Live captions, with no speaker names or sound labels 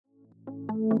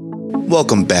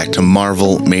Welcome back to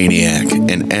Marvel Maniac,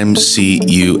 an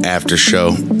MCU after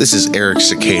show. This is Eric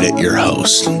Cicada, your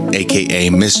host, aka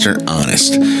Mr.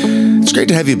 Honest. It's great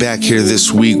to have you back here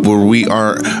this week where we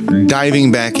are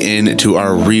diving back into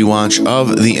our rewatch of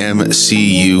the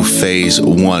MCU Phase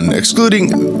 1, excluding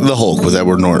the Hulk with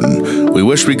Edward Norton. We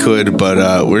wish we could,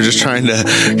 but we're just trying to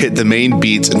hit the main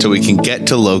beats until we can get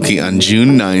to Loki on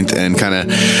June 9th and kind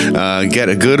of get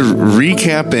a good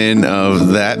recap in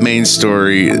of that main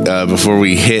story before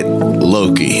we hit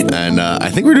Loki. And I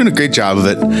think we're doing a great job of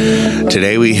it.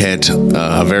 Today we hit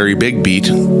a very big beat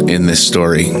in this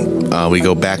story. We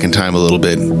go back in time a little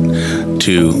bit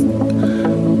to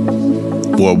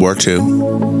World War II.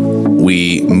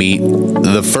 We meet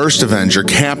the first Avenger,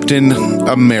 Captain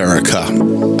America.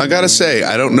 I gotta say,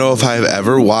 I don't know if I've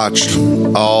ever watched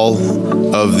all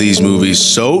of these movies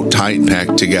so tight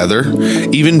packed together,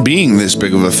 even being this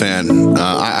big of a fan.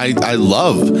 I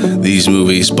love these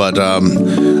movies, but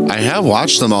I have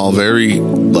watched them all very,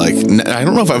 I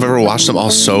don't know if I've ever watched them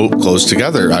all so close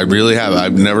together. I really have.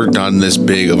 I've never done this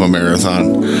big of a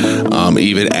marathon,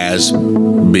 even as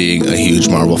being a huge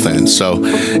Marvel fan. So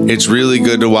it's really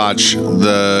good to watch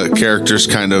the characters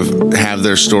kind of have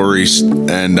their stories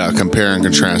and compare and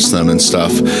contrast them and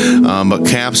stuff. But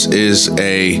Caps is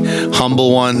a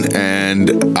humble one,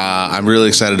 and I'm really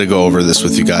excited to go over this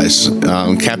with you guys.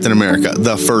 Captain America,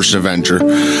 the first Avenger.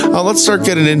 Let's start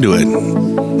getting into it.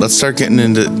 Let's start getting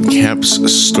into Cap's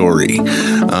story.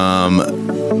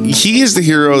 He is the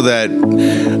hero that,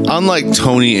 unlike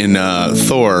Tony in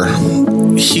Thor,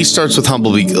 he starts with a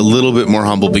little bit more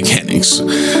humble beginnings.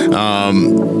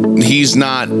 He's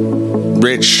not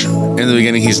rich in the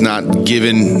beginning. He's not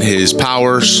given his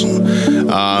powers.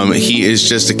 He is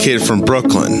just a kid from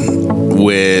Brooklyn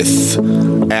with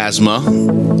asthma,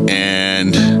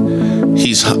 and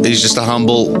he's just a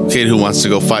humble kid who wants to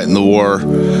go fight in the war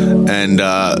and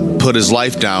put his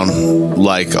life down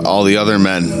like all the other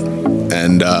men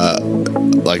and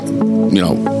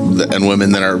and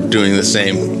women that are doing the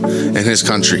same in his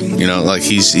country. He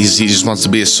just wants to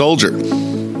be a soldier.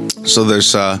 So there's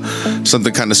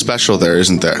something kind of special there,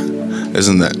 isn't there?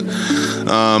 Isn't there?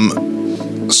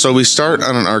 So we start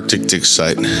on an Arctic dig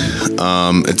site.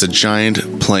 It's a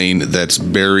giant plane that's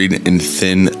buried in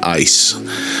thin ice.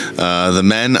 The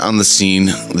men on the scene,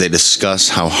 they discuss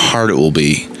how hard it will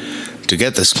be to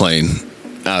get this plane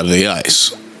out of the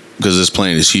ice, because this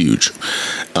plane is huge.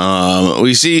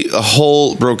 We see a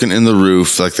hole broken in the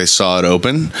roof, like they saw it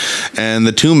open, and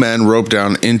the two men rope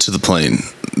down into the plane.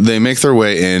 They make their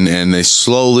way in, and they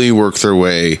slowly work their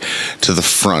way to the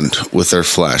front with their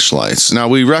flashlights. Now,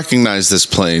 we recognize this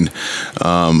plane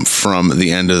from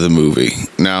the end of the movie.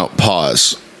 Now,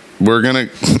 pause.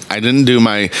 I didn't do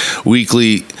my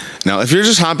weekly. Now, if you're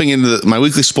just hopping into my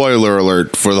weekly spoiler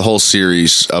alert for the whole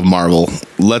series of Marvel,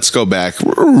 let's go back.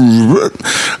 We're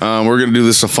going to do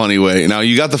this a funny way. Now,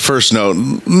 you got the first note.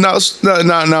 Now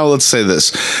let's say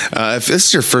this. If this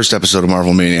is your first episode of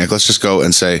Marvel Maniac, let's just go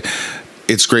and say,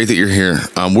 it's great that you're here.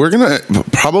 We're going to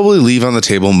probably leave on the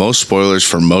table most spoilers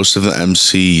for most of the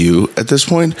MCU at this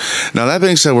point. Now, that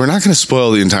being said, we're not going to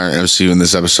spoil the entire MCU in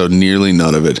this episode, nearly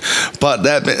none of it. But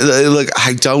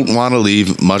I don't want to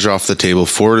leave much off the table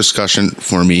for discussion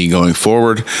for me going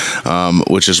forward,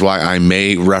 which is why I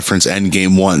may reference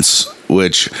Endgame once,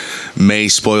 which may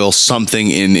spoil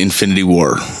something in Infinity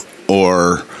War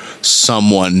or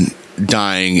someone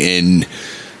dying in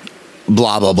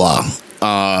blah, blah,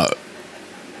 blah.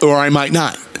 Or I might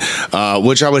not,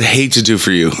 which I would hate to do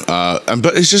for you.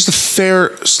 But it's just a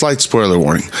fair, slight spoiler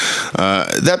warning.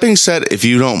 That being said, if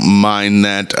you don't mind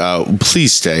that,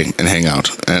 please stay and hang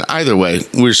out. And either way,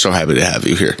 we're so happy to have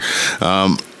you here.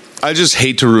 I just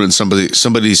hate to ruin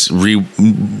somebody's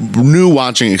new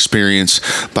watching experience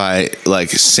by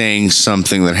saying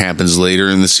something that happens later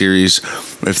in the series.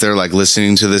 If they're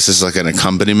listening to this as an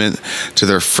accompaniment to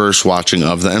their first watching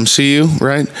of the MCU,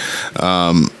 right?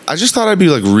 I just thought I'd be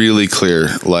really clear.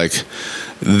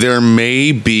 There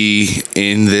may be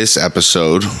in this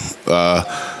episode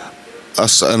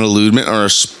an alludement or a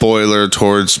spoiler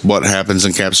towards what happens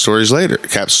in Cap's story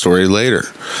later,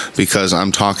 because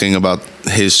I'm talking about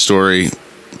his story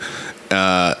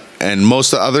and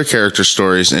most of the other character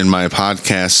stories in my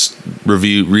podcast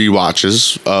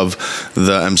rewatches of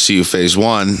the MCU Phase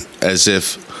 1 as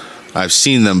if I've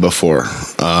seen them before.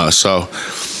 So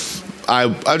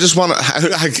I just want to,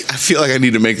 I feel like I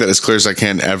need to make that as clear as I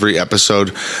can every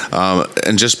episode,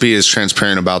 and just be as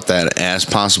transparent about that as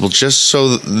possible, just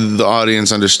so the audience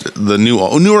the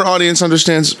newer audience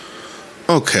understands,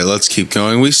 Okay, let's keep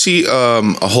going. We see a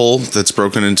hole that's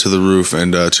broken into the roof,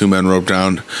 and two men rope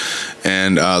down,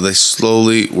 and they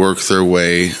slowly work their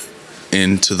way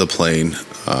into the plane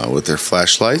with their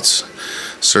flashlights,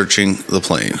 searching the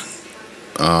plane.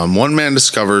 One man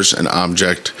discovers an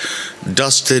object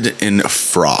dusted in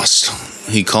frost.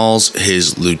 He calls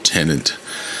his lieutenant.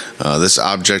 This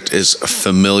object is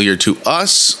familiar to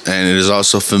us, and it is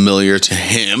also familiar to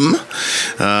him.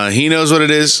 He knows what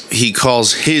it is. He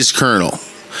calls his colonel.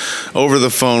 Over the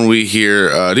phone, we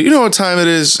hear, do you know what time it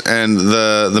is? And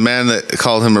the man that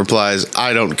called him replies,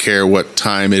 I don't care what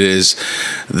time it is.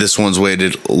 This one's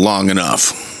waited long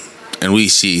enough. And we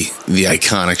see the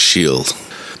iconic shield.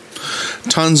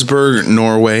 Tønsberg,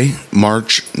 Norway,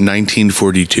 March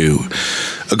 1942.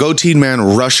 A goateed man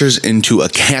rushes into a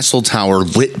castle tower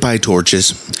lit by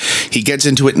torches. He gets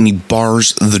into it and he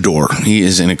bars the door. He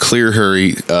is in a clear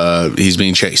hurry. He's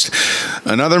being chased.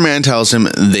 Another man tells him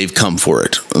they've come for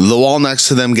it. The wall next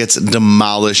to them gets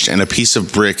demolished and a piece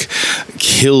of brick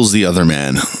kills the other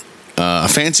man. A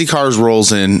fancy car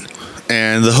rolls in,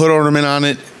 and the hood ornament on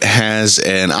it has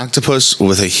an octopus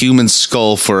with a human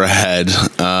skull for a head.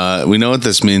 We know what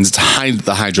this means. It's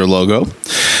the Hydra logo.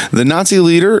 The Nazi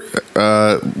leader,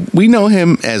 we know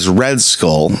him as Red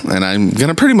Skull, and I'm going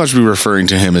to pretty much be referring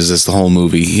to him as this the whole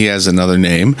movie. He has another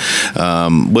name,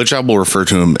 which I will refer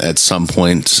to him at some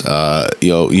point.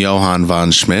 Johann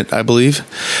von Schmidt, I believe,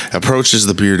 approaches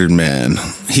the bearded man.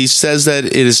 He says that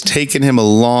it has taken him a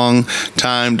long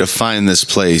time to find this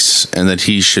place and that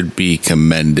he should be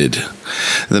commended.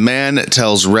 The man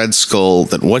tells Red Skull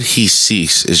that what he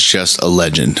seeks is just a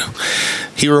legend.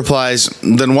 He replies,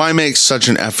 then why make such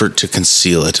an effort to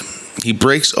conceal it? He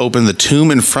breaks open the tomb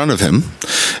in front of him,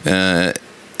 and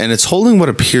it's holding what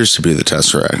appears to be the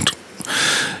Tesseract.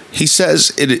 He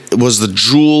says it was the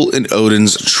jewel in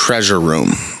Odin's treasure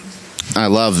room. I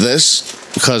love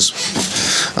this because,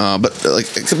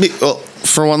 it could be. Well,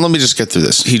 for one, let me just get through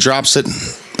this. He drops it.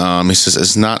 He says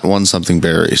it's not one something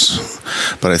berries,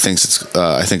 but I think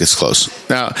it's close.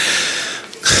 Now,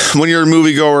 when you're a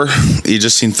moviegoer, you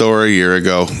just seen Thor a year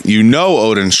ago. You know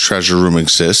Odin's treasure room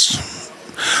exists,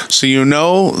 so you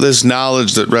know this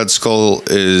knowledge that Red Skull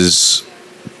is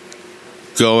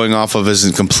going off of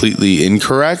isn't completely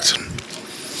incorrect.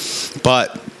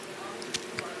 But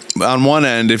on one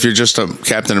end, if you're just a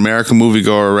Captain America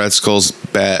moviegoer, Red Skull's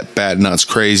bad nuts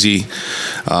crazy,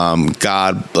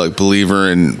 God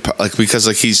believer, and because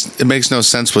it makes no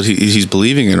sense what he's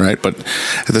believing in, right? But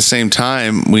at the same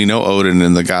time, we know Odin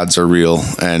and the gods are real,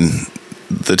 and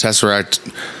the Tesseract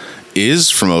is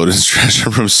from Odin's treasure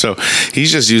room, so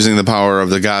he's just using the power of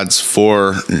the gods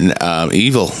for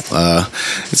evil.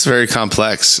 It's very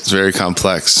complex.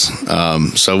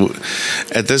 So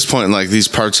at this point, these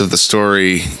parts of the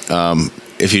story,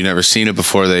 if you've never seen it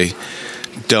before,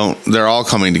 they're all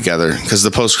coming together, because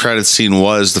the post-credits scene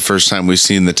was the first time we've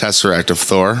seen the Tesseract of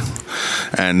Thor,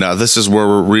 and this is where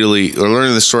we're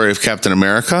learning the story of Captain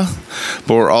America,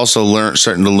 but we're also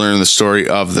starting to learn the story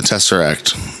of the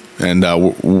Tesseract and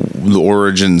the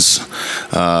origins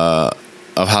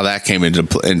of how that came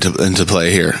into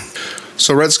play here.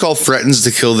 So Red Skull threatens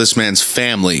to kill this man's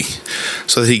family,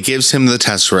 so that he gives him the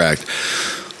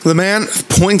Tesseract. The man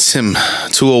points him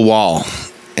to a wall,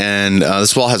 and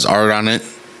this wall has art on it,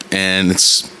 and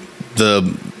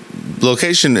the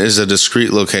location is a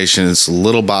discrete location. It's a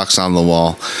little box on the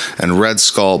wall, and Red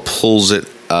Skull pulls it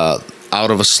out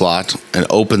of a slot and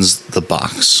opens the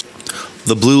box.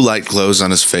 The blue light glows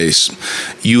on his face.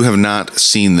 You have not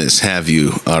seen this, have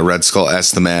you? Red Skull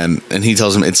asks the man, and he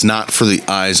tells him it's not for the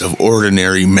eyes of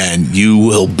ordinary men. You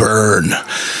will burn.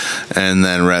 And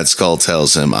then Red Skull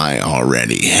tells him, I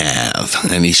already have.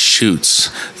 And he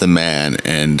shoots the man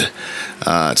and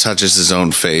touches his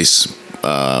own face,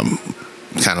 kind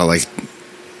of like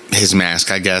his mask,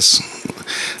 I guess,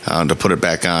 to put it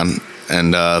back on.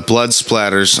 And blood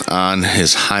splatters on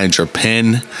his Hydra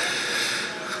pin.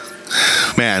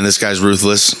 Man, this guy's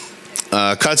ruthless.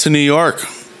 Cut to New York.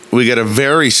 We get a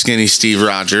very skinny Steve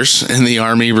Rogers in the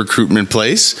Army recruitment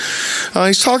place.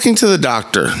 He's talking to the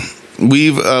doctor.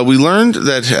 We learned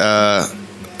that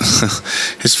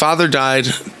his father died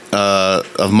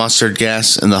of mustard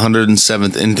gas in the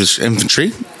 107th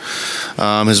Infantry.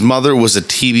 His mother was a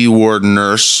TB ward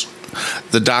nurse.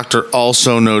 The doctor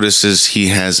also notices he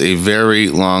has a very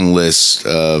long list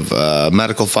of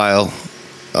medical file.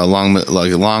 A long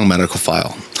medical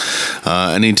file.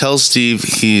 And he tells Steve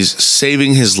he's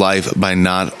saving his life by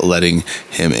not letting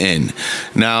him in.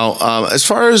 Now, as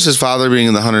far as his father being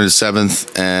in the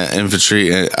 107th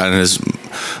Infantry and his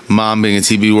mom being a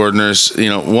TB ward nurse.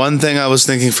 One thing I was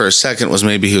thinking for a second was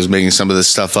maybe he was making some of this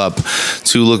stuff up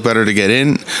to look better to get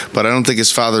in, but I don't think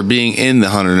his father being in the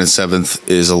 107th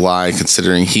is a lie,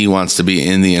 considering he wants to be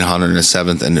in the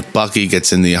 107th, and if Bucky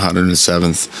gets in the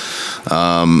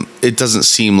 107th, it doesn't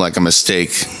seem like a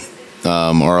mistake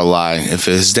or a lie. If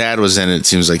his dad was in it, it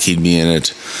seems like he'd be in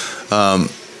it.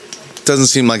 Doesn't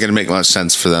seem like it'd make much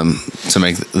sense for them to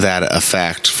make that a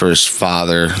fact for his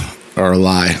father or a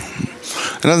lie.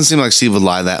 It doesn't seem like Steve would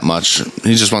lie that much.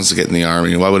 He just wants to get in the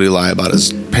Army. Why would he lie about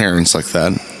his parents like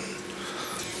that?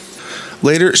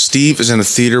 Later, Steve is in a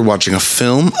theater watching a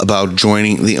film about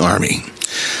joining the Army.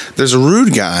 There's a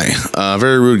rude guy, a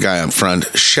very rude guy up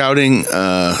front, shouting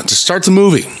to start the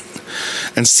movie.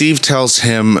 And Steve tells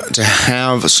him to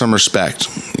have some respect.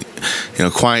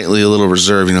 Quietly, a little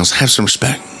reserved, have some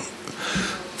respect.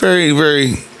 Very,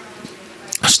 very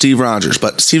Steve Rogers.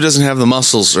 But Steve doesn't have the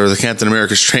muscles or the Captain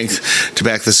America strength to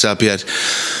back this up yet.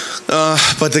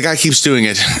 But the guy keeps doing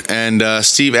it. And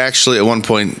Steve actually, at one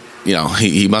point,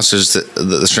 he musters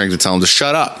the strength to tell him to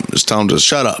shut up. Just tell him to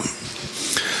shut up.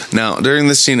 Now, during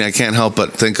this scene, I can't help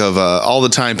but think of all the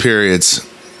time periods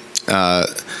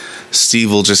Steve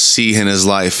will just see in his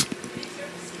life.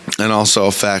 And also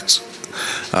affect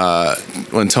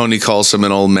when Tony calls him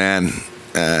an old man.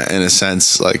 In a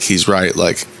sense, like he's right.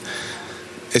 Like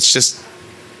it's just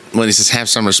when he says have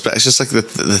some respect. It's just like the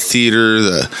theater,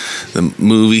 the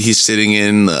movie he's sitting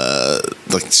in,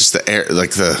 like just the air,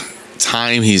 like the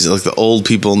time he's like the old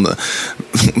people in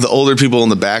the older people in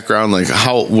the background. Like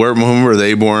when were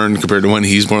they born compared to when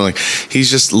he's born? Like he's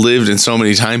just lived in so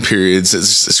many time periods.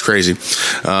 It's crazy.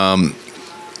 So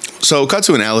cut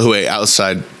to an alleyway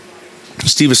outside.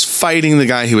 Steve is fighting the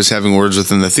guy he was having words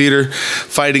with in the theater.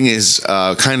 Fighting is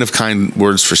kind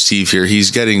words for Steve here. He's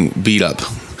getting beat up.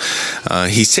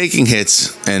 He's taking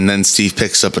hits, and then Steve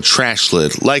picks up a trash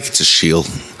lid like it's a shield.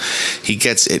 He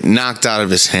gets it knocked out of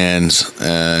his hands,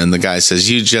 and the guy says,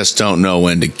 "You just don't know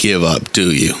when to give up,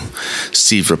 do you?"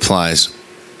 Steve replies,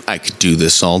 "I could do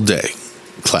this all day."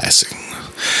 Classic.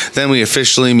 Then we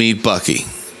officially meet Bucky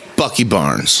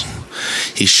Barnes.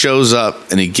 He shows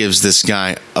up and he gives this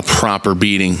guy a proper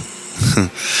beating.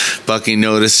 Bucky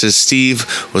notices Steve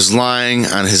was lying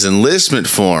on his enlistment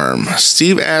form.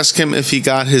 Steve asked him if he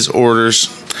got his orders,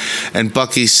 and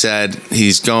Bucky said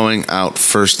he's going out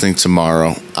first thing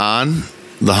tomorrow on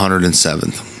the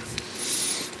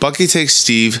 107th. Bucky takes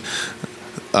Steve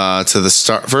to the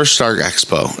first Stark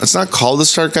Expo. It's not called the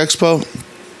Stark Expo,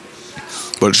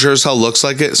 but it sure as hell looks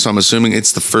like it, so I'm assuming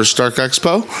it's the first Stark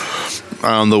Expo.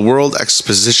 The World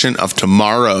Exposition of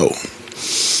Tomorrow.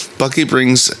 Bucky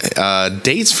brings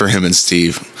dates for him and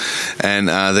Steve, and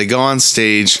they go on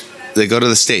stage. They go to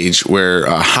the stage where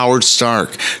Howard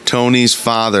Stark, Tony's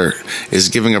father, is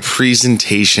giving a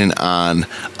presentation on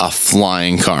a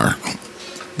flying car.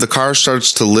 The car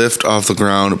starts to lift off the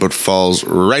ground, but falls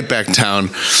right back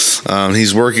down.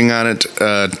 He's working on it.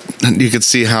 You could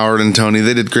see Howard and Tony.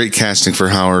 They did great casting for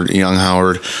Howard, young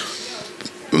Howard.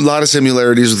 A lot of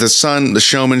similarities with his son, the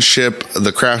showmanship,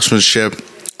 the craftsmanship,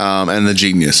 and the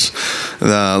genius.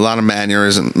 A lot of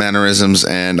mannerisms,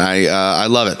 and I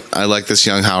love it. I like this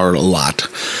young Howard a lot.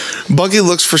 Bucky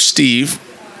looks for Steve,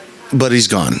 but he's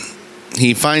gone.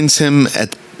 He finds him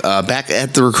back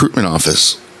at the recruitment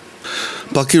office.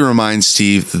 Bucky reminds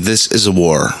Steve that this is a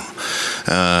war.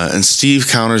 And Steve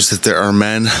counters that there are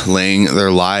men laying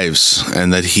their lives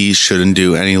and that he shouldn't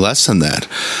do any less than that.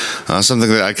 Something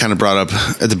that I kind of brought up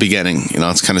at the beginning.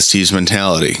 It's kind of Steve's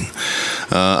mentality.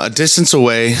 A distance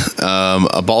away,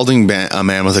 a balding a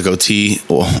man with a goatee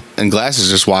and glasses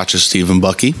just watches Steve and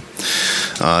Bucky.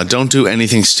 Don't do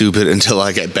anything stupid until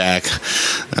I get back.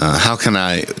 How can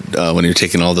I when you're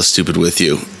taking all the stupid with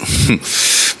you?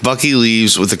 Bucky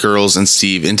leaves with the girls and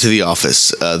Steve into the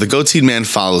office. The goateed man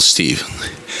follows Steve.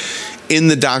 In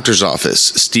the doctor's office,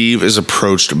 Steve is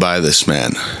approached by this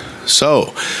man.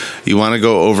 "So, you want to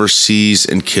go overseas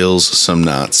and kill some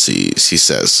Nazis," he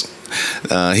says.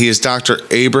 He is Dr.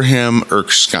 Abraham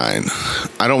Erskine.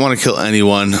 "I don't want to kill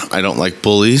anyone. I don't like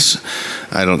bullies.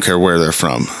 I don't care where they're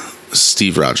from."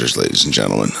 Steve Rogers, ladies and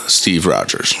gentlemen. Steve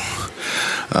Rogers.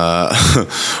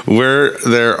 Where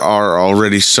there are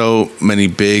already so many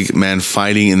big men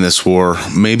fighting in this war,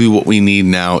 maybe what we need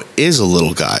now is a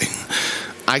little guy.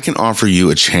 I can offer you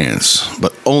a chance,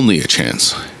 but only a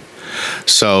chance.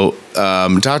 So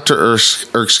Dr.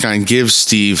 Erskine gives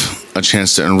Steve a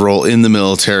chance to enroll in the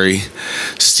military.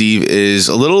 Steve is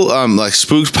a little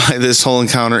spooked by this whole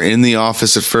encounter in the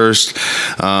office at first,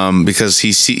 because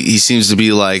he seems to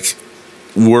be like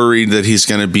worried that he's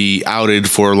going to be outed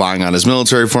for lying on his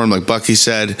military form, like Bucky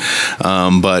said,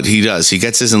 but he does. He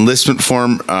gets his enlistment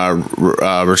form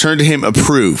returned to him,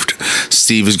 approved.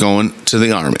 Steve is going to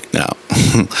the army now.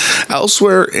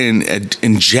 Elsewhere in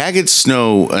jagged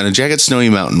snow, in a jagged snowy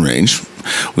mountain range,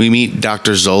 we meet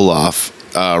Dr. Zoloff,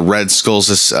 Red Skull's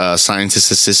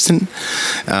scientist assistant.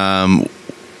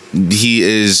 He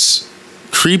is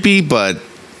creepy, but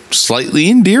slightly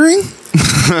endearing.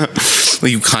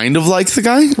 You kind of like the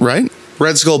guy, right?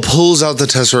 Red Skull pulls out the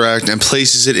Tesseract and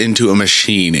places it into a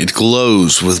machine. It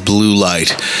glows with blue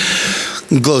light.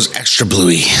 It glows extra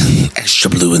bluey. Extra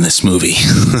blue in this movie.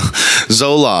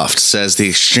 Zoloft says the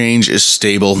exchange is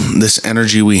stable. This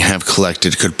energy we have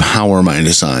collected could power my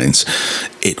designs.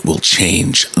 It will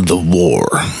change the war.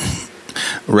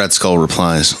 Red Skull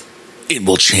replies, it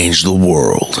will change the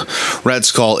world. Red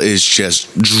Skull is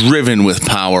just driven with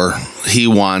power. He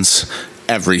wants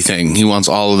everything. He wants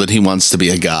all of it. He wants to be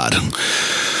a god.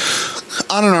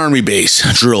 On an army base,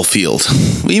 drill field,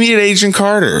 we meet Agent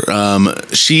Carter.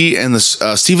 She and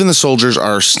Steve and the soldiers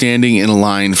are standing in a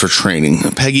line for training.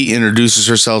 Peggy introduces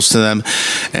herself to them,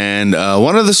 and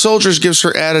one of the soldiers gives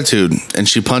her attitude, and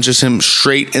she punches him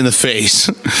straight in the face.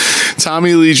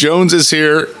 Tommy Lee Jones is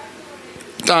here.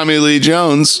 Tommy Lee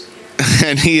Jones.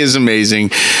 And he is amazing.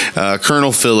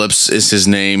 Colonel Phillips is his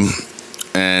name,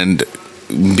 and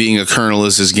being a colonel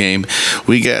is his game.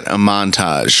 We get a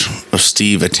montage of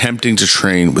Steve attempting to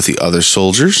train with the other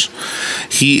soldiers.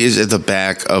 He is at the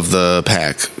back of the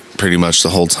pack pretty much the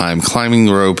whole time, climbing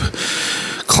the rope,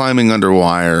 climbing under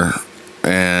wire,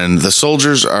 and the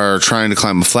soldiers are trying to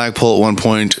climb a flagpole at one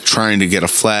point, trying to get a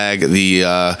flag.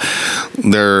 Their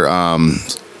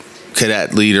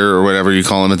cadet leader or whatever you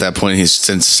call him at that point, he's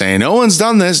saying, no one's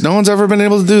done this, no one's ever been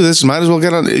able to do this, might as well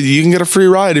you can get a free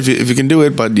ride if you can do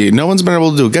it, but no one's been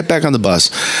able to do it, get back on the bus.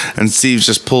 And Steve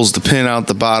just pulls the pin out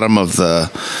the bottom of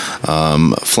the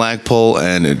flagpole,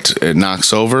 and it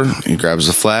knocks over. He grabs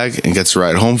the flag and gets a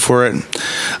ride home for it.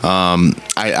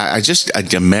 I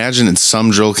imagine in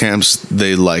some drill camps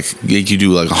they make you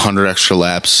do 100 extra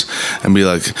laps and be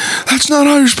like, that's not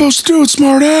how you're supposed to do it,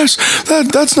 smart ass,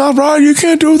 that's not right, you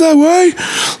can't do it that way.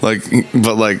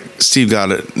 But Steve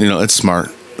got it. It's smart.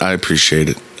 I appreciate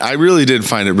it. I really did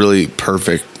find it really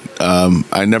perfect.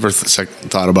 I never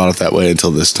thought about it that way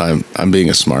until this time. I'm being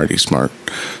a smarty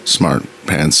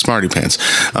pants.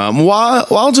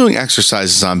 While doing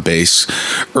exercises on base,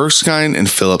 Erskine and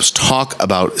Phillips talk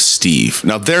about Steve.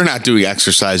 Now, they're not doing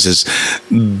exercises.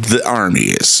 The Army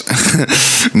is.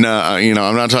 No,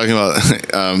 I'm not talking about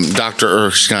Dr.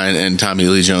 Erskine and Tommy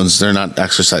Lee Jones. They're not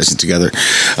exercising together.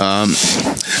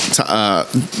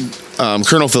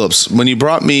 Colonel Phillips, when you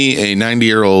brought me a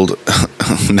 90-pound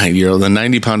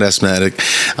asthmatic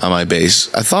on my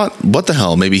base, I thought, what the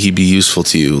hell, maybe he'd be useful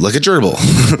to you, like a gerbil.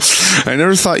 I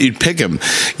never thought you'd pick him.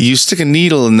 You stick a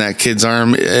needle in that kid's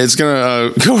arm, it's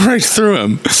going to go right through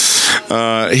him.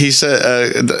 He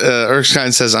said,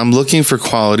 Erskine says, I'm looking for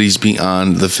qualities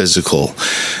beyond the physical.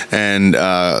 And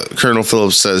Colonel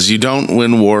Phillips says, you don't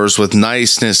win wars with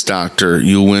niceness, doctor.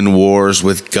 You win wars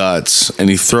with guts.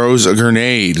 And he throws a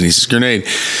grenade. And he says, grenade.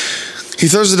 He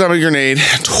throws a dummy grenade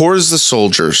towards the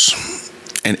soldiers.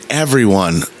 And every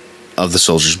one of the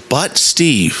soldiers, but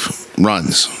Steve,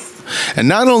 runs. And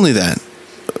not only that,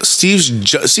 Steve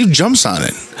jumps on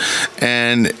it.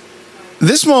 And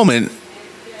this moment,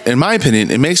 in my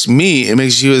opinion, it makes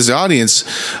you as the audience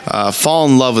fall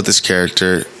in love with this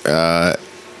character.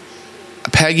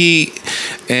 Peggy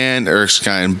and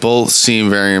Erskine both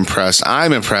seem very impressed.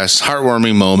 I'm impressed.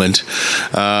 Heartwarming moment.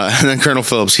 And then Colonel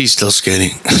Phillips, he's still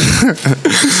skating.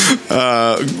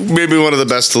 Maybe one of the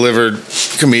best delivered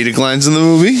comedic lines in the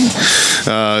movie.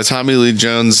 Tommy Lee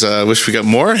Jones, wish we got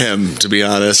more of him, to be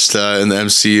honest, in the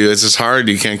MCU. It's just hard.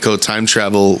 You can't go time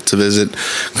travel to visit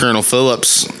Colonel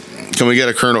Phillips. Can we get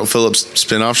a Colonel Phillips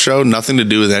spin-off show? Nothing to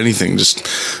do with anything.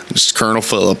 Just Colonel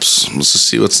Phillips. Let's just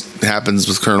see what happens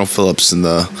with Colonel Phillips in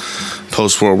the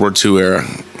post-World War II era.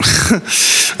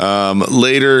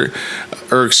 Later,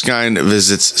 Erskine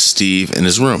visits Steve in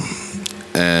his room.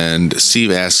 And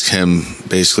Steve asks him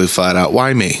basically flat out,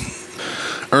 why me?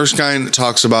 Erskine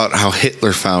talks about how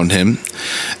Hitler found him.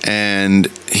 And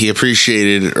he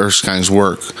appreciated Erskine's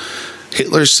work.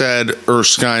 Hitler said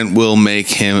Erskine will make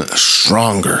him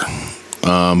stronger.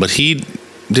 But he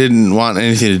didn't want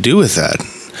anything to do with that.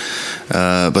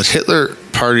 But Hitler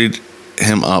partied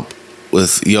him up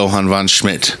with Johann von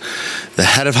Schmidt, the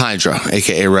head of Hydra,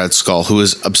 aka Red Skull, who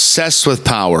is obsessed with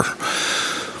power.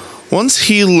 Once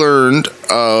he learned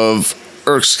of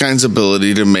Erskine's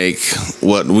ability to make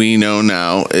what we know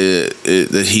now,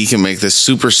 that he can make this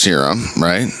super serum,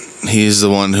 right? He's the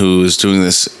one who is doing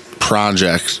this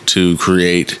project to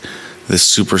create this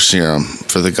super serum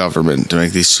for the government to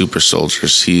make these super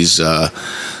soldiers. He's so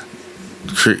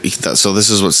this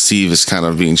is what Steve is kind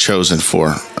of being chosen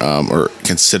for, or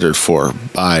considered for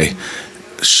by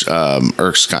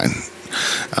Erskine.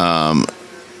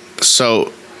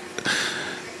 So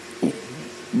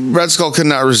Red Skull could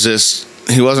not resist.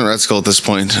 He wasn't Red Skull at this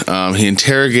point. He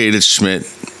interrogated Schmidt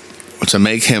to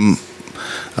make him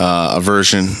a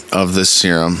version of this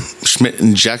serum. Schmidt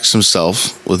injects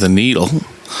himself with a needle.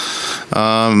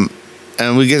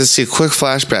 And we get to see a quick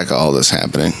flashback of all this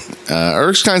happening.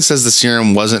 Erskine says the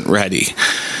serum wasn't ready,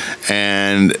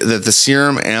 and that the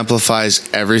serum amplifies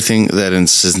everything that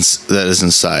is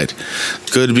inside.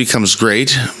 Good becomes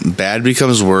great, bad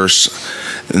becomes worse,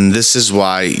 and this is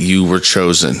why you were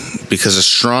chosen. Because a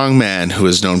strong man who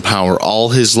has known power all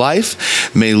his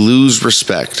life may lose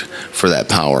respect for that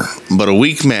power, but a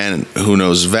weak man who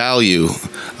knows value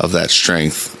of that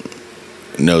strength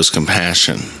knows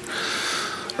compassion.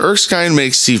 Erskine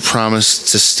makes Steve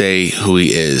promise to stay who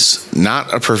he is.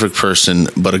 Not a perfect person,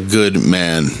 but a good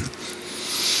man.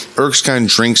 Erskine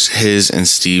drinks his and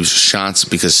Steve's shots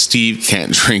because Steve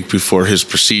can't drink before his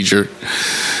procedure.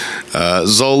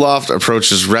 Zoloft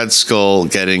approaches Red Skull,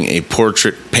 getting a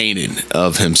portrait painted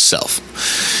of himself.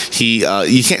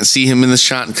 You can't see him in the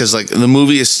shot because the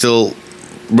movie is still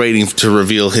waiting to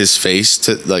reveal his face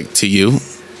to you.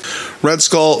 Red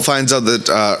Skull finds out that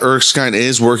Erskine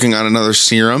is working on another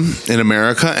serum in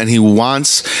America, and he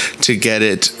wants to get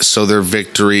it so their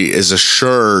victory is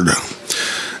assured.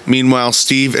 Meanwhile,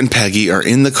 Steve and Peggy are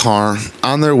in the car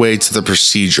on their way to the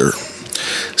procedure.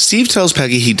 Steve tells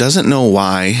Peggy he doesn't know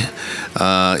why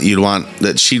she'd want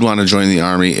to join the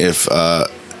army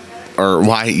or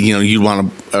why you'd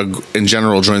want to in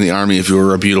general join the army if you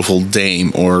were a beautiful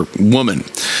dame or woman.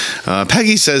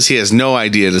 Peggy says he has no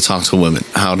idea how to talk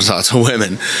to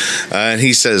women, and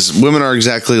he says women are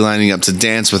exactly lining up to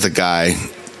dance with a guy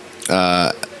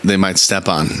they might step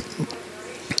on.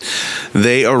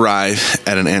 They arrive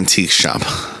at an antique shop.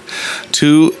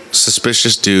 Two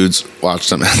suspicious dudes watch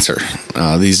them enter.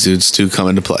 These dudes too come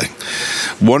into play.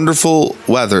 Wonderful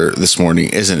weather this morning,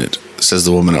 isn't it? Says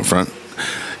the woman up front.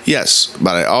 Yes,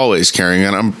 but I always carry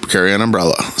an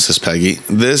umbrella, says Peggy.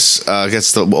 This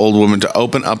gets the old woman to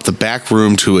open up the back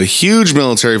room to a huge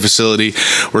military facility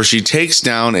where she takes Steve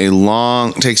down a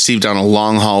long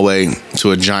hallway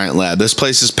to a giant lab. This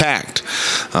place is packed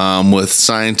with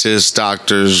scientists,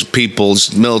 doctors, people,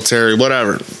 military,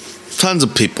 whatever. Tons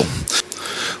of people.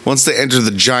 Once they enter the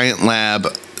giant lab,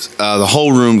 the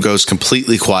whole room goes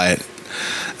completely quiet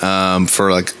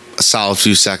for a solid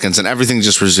few seconds, and everything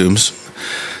just resumes.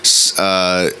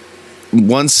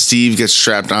 Once Steve gets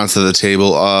strapped onto the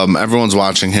table, everyone's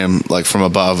watching him from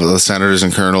above, the senators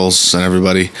and colonels and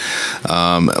everybody.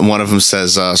 One of them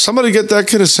says, somebody get that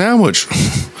kid a sandwich.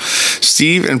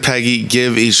 Steve and Peggy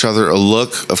give each other a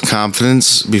look of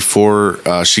confidence before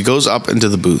she goes up into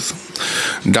the booth.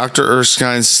 Dr.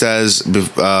 Erskine starts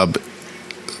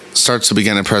to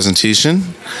begin a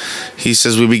presentation. He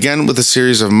says, we begin with a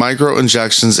series of micro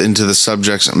injections into the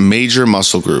subject's major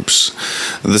muscle groups.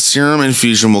 The serum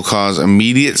infusion will cause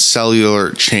immediate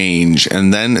cellular change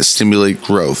and then stimulate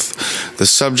growth. The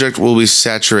subject will be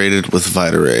saturated with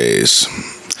Vita-Rays.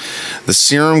 The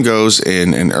serum goes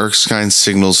in and Erskine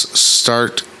signals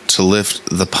start to lift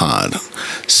the pod.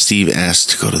 Steve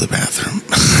asks to go to the bathroom.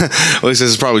 Well, he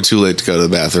says it's probably too late to go to the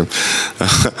bathroom.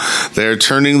 They're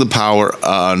turning the power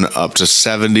on up to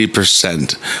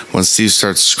 70%. When Steve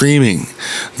starts screaming,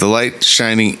 the light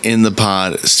shining in the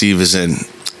pod Steve is in.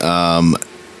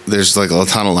 There's a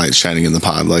ton of light shining in the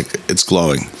pod, it's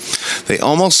glowing. They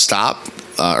almost stop.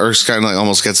 Erskine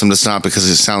almost gets him to stop because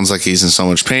it sounds like he's in so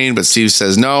much pain, but Steve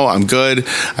says, no, I'm good.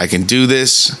 I can do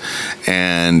this.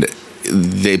 And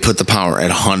they put the power at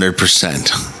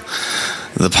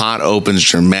 100%. The pot opens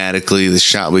dramatically. The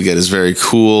shot we get is very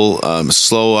cool.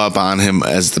 Slow up on him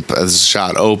as the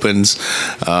shot opens.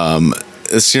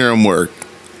 The serum worked,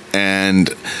 and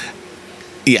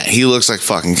yeah, he looks like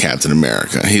fucking Captain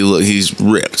America. He's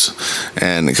ripped,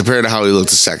 and compared to how he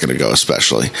looked a second ago,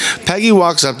 especially. Peggy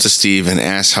walks up to Steve and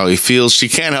asks how he feels. She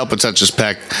can't help but touch his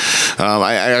pec.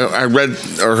 I read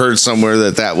or heard somewhere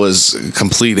that was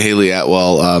complete Haley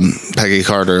Atwell, Peggy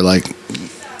Carter,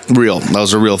 real. That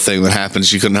was a real thing that happened.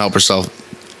 She couldn't help herself.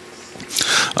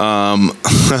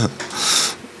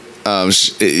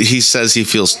 He says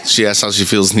she asks how she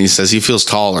feels, and he says he feels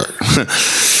taller.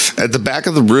 At the back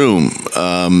of the room,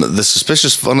 one of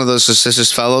those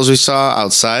suspicious fellows we saw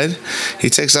outside, he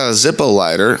takes out a Zippo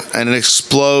lighter and it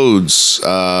explodes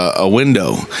a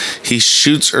window. He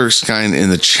shoots Erskine in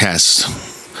the chest.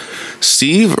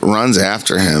 Steve runs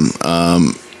after him.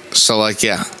 So, like,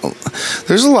 yeah,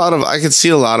 there's a lot of, I could see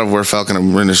a lot of where Falcon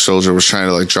and Winter Soldier was trying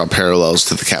to, like, draw parallels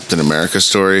to the Captain America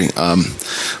story.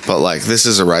 But, like, this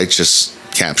is a righteous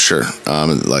capture.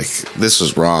 Like, this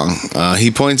was wrong.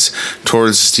 He points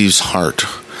towards Steve's heart.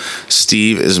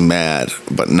 Steve is mad,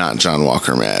 but not John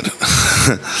Walker mad.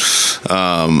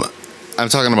 I'm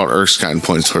talking about Erskine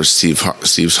points towards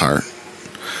Steve's heart.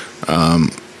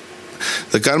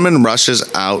 The gunman rushes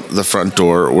out the front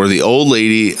door where the old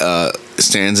lady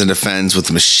stands and defends with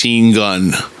a machine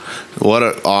gun. What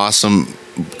an awesome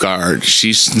guard.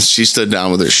 She stood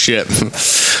down with her shit.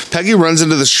 Peggy runs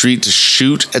into the street to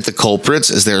shoot at the culprits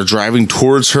as they're driving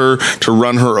towards her to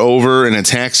run her over in a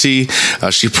taxi.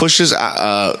 Steve pushes her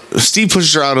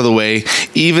out of the way,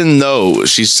 even though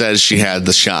she says she had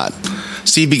the shot.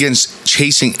 Steve begins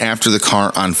chasing after the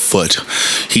car on foot.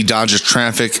 He dodges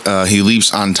traffic. He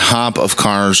leaps on top of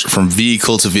cars from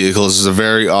vehicle to vehicle. This is a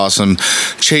very awesome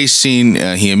chase scene.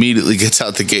 He immediately gets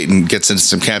out the gate and gets into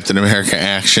some Captain America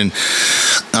action.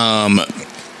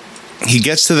 He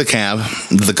gets to the cab.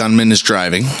 The gunman is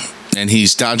driving, and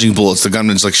he's dodging bullets. The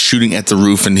gunman's like shooting at the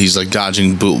roof, and he's like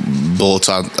dodging bullets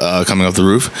coming off the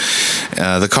roof.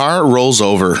 The car rolls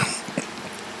over,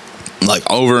 like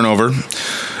over and over.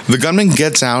 The gunman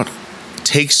gets out,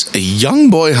 takes a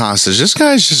young boy hostage. This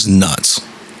guy's just nuts.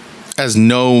 Has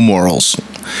no morals.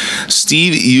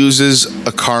 Steve uses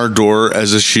a car door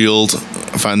as a shield.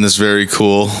 I find this very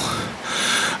cool.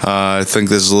 I think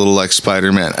this is a little like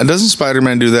Spider-Man. And doesn't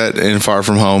Spider-Man do that in Far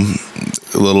From Home?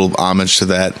 A little homage to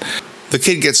that. The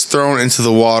kid gets thrown into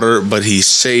the water, but he's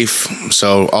safe,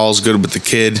 so all's good with the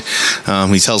kid.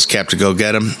 He tells Cap to go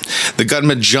get him. The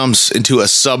gunman jumps into a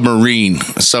submarine.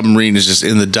 A submarine is just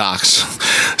in the docks.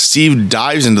 Steve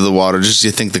dives into the water just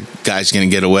to think the guy's going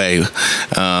to get away,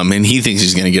 and he thinks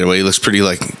he's going to get away. He looks pretty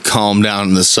like calm down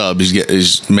in the sub.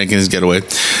 He's making his getaway.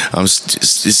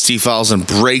 Steve follows and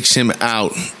breaks him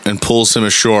out and pulls him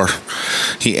ashore.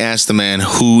 He asks the man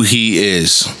who he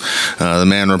is. The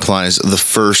man replies, "The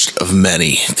first of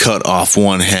many. Cut off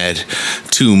one head,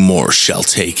 2 more shall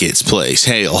take its place.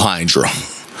 Hail Hydra."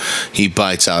 He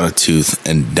bites out a tooth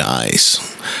and dies.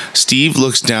 Steve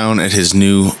looks down at his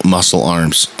new muscle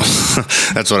arms.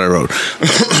 That's what I wrote.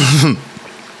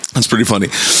 That's pretty funny.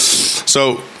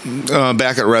 So,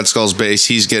 back at Red Skull's base,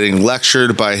 he's getting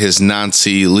lectured by his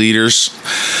Nazi leaders.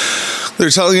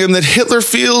 They're telling him that Hitler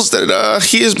feels that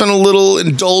he has been a little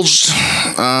indulged,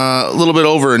 a little bit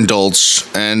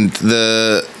overindulged, and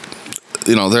there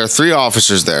are 3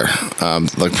 officers there,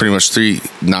 like pretty much 3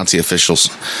 Nazi officials,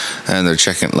 and they're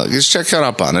checking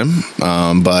up on him,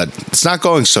 but it's not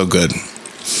going so good.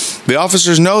 The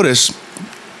officers notice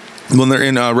when they're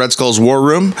in Red Skull's war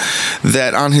room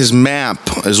that on his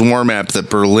war map, that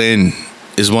Berlin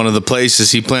is one of the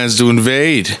places he plans to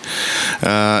invade.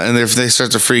 And they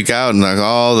start to freak out and like,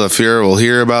 oh, the Fuhrer will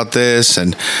hear about this.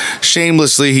 And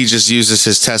shamelessly, he just uses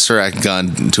his Tesseract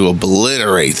gun to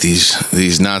obliterate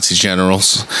these Nazi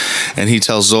generals. And he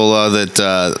tells Zola that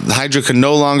the Hydra can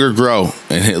no longer grow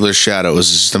in Hitler's shadow.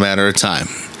 It's just a matter of time.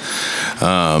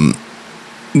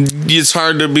 It's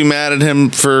hard to be mad at him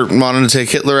for wanting to take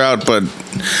Hitler out, but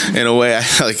in a way,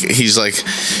 he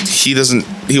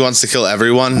wants to kill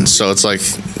everyone, so it's like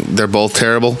they're both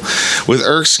terrible. With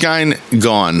Erskine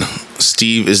gone,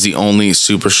 Steve is the only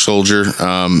super soldier.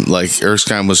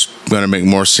 Erskine was going to make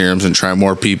more serums and try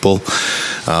more people.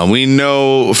 We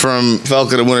know from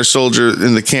Falcon and Winter Soldier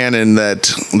in the canon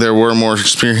that there were more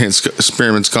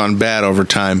experiments gone bad over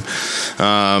time.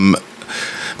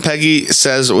 Peggy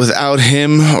says without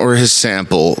him or his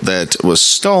sample that was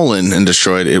stolen and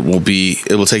destroyed, it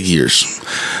will take years.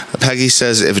 Peggy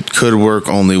says if it could work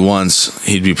only once,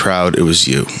 he'd be proud it was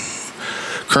you.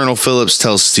 Colonel Phillips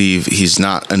tells Steve he's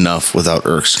not enough without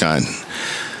Erskine.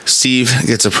 Steve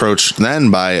gets approached then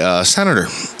by a senator,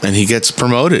 and he gets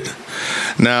promoted.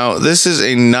 Now, this is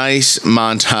a nice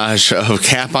montage of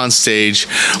Cap on stage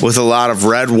with a lot of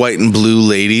red, white, and blue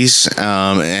ladies,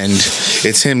 and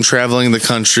it's him traveling the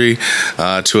country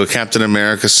to a Captain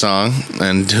America song,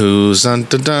 and who's dun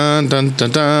dun dun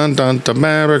dun dun dun dun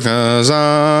America's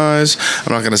eyes.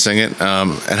 I'm not going to sing it,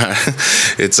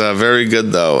 it's very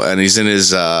good though, and he's in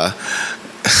his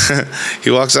he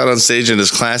walks out on stage in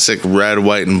his classic red,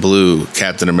 white, and blue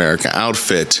Captain America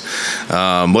outfit.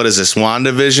 What is this,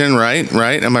 WandaVision,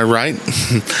 right? Am I right?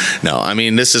 No, I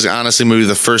mean, this is honestly maybe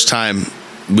the first time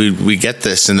we get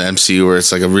this in the MCU where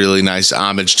it's like a really nice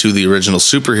homage to the original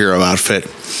superhero outfit.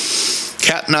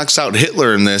 Cap knocks out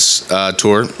Hitler in this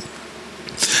tour.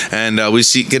 And we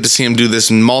get to see him do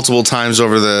this multiple times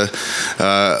over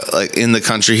like in the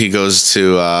country. He goes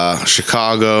to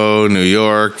Chicago, New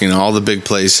York, all the big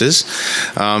places.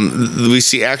 We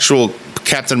see actual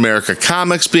Captain America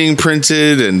comics being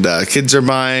printed, and kids are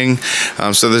buying.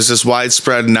 So there's this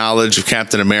widespread knowledge of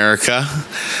Captain America.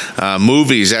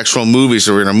 Movies, actual movies.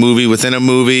 So we're in a movie within a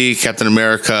movie. Captain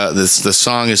America. The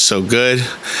song is so good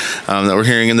that we're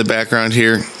hearing in the background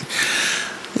here.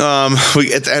 At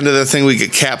the end of the thing, we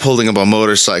get Cap holding up a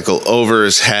motorcycle over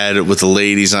his head with the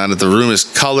ladies on it. The room is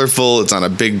colorful. It's on a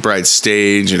big, bright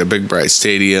stage in a big, bright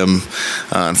stadium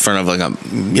in front of like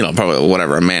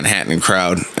probably a Manhattan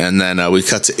crowd. And then we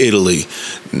cut to Italy,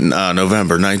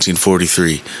 November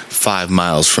 1943, 5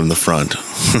 miles from the front.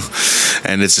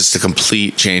 And it's just a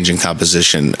complete change in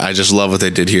composition. I just love what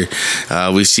they did here.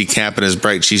 We see Cap in his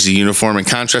bright, cheesy uniform in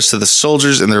contrast to the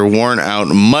soldiers in their worn out,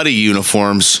 muddy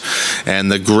uniforms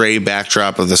and the gray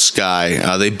backdrop of the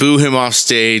sky. They boo him off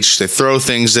stage. They throw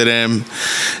things at him.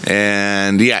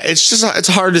 And yeah, it's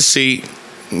hard to see.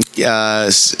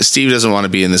 Steve doesn't want to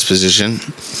be in this position.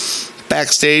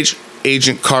 Backstage,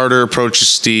 Agent Carter approaches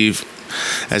Steve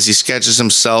as he sketches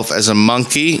himself as a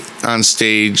monkey on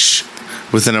stage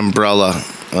with an umbrella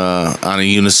on a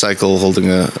unicycle holding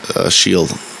a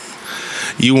shield.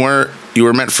 You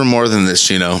were meant for more than this,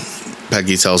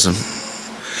 Peggy tells him.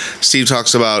 Steve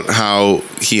talks about how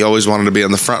he always wanted to be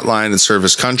on the front line and serve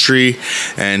his country,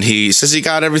 and he says he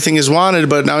got everything he's wanted,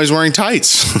 but now he's wearing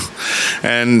tights.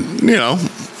 And,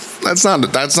 that's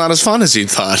not as fun as he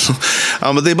thought.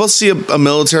 But they both see a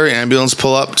military ambulance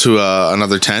pull up to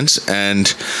another tent, and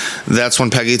that's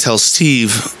when Peggy tells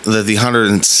Steve that the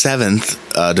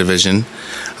 107th Division,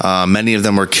 many of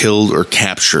them were killed or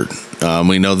captured.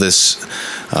 We know this,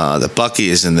 that Bucky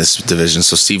is in this division,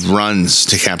 so Steve runs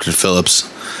to Captain Phillips.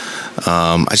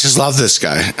 I just love this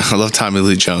guy. I love Tommy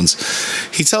Lee Jones.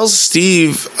 He tells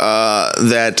Steve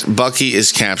that Bucky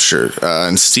is captured,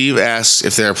 and Steve asks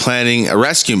if they're planning a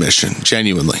rescue mission,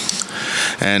 genuinely.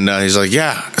 And he's like,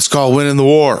 yeah, it's called winning the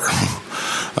war.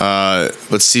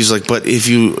 But Steve's like, but if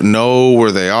you know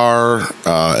where they are,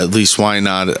 at least why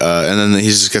not? And then he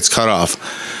just gets cut off.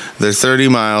 They're 30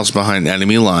 miles behind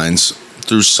enemy lines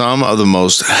through some of the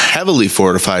most heavily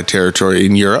fortified territory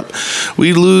in Europe.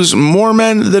 We lose more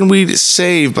men than we'd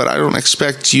save, but I don't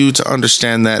expect you to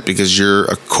understand that because you're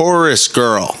a chorus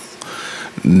girl.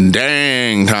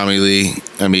 Dang, Tommy Lee.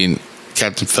 I mean,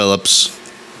 Captain Phillips.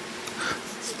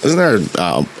 Isn't there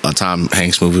a Tom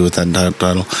Hanks movie with that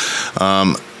title?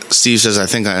 Steve says, I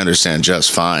think I understand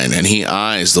just fine. And he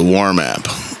eyes the war map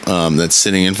that's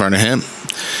sitting in front of him.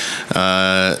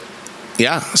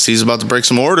 Steve's about to break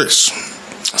some orders.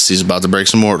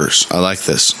 I like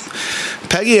this.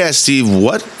 Peggy asks Steve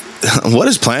what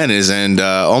his plan is and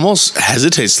almost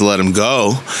hesitates to let him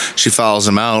go. She follows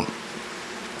him out.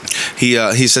 He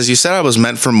says, you said I was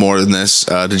meant for more than this.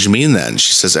 Did you mean that? And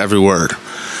she says, every word.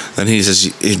 Then he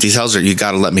tells her, you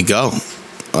got to let me go.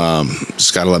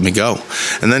 Just got to let me go.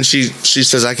 And then she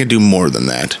says, I can do more than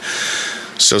that.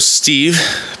 So Steve,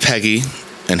 Peggy,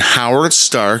 and Howard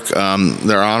Stark,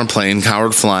 they're on a plane,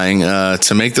 Howard flying,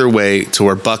 to make their way to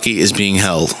where Bucky is being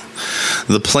held.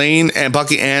 The plane, and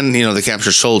Bucky and, the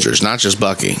captured soldiers, not just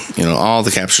Bucky, all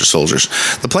the captured soldiers.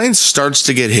 The plane starts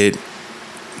to get hit,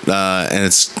 and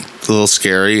it's a little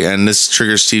scary, and this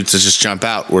triggers Steve to just jump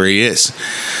out where he is.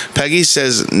 Peggy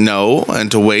says no,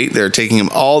 and to wait. They're taking him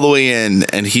all the way in,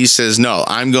 and he says, no,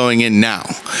 I'm going in now.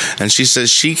 And she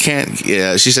says he can't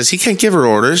give her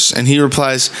orders, and he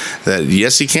replies that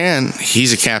yes, he can.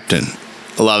 He's a captain.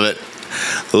 Love it.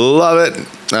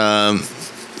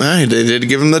 They did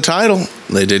give him the title.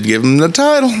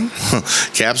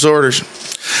 Cap's orders.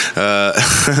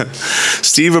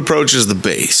 Steve approaches the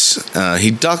base.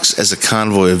 He ducks as a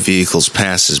convoy of vehicles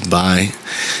passes by.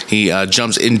 He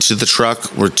jumps into the truck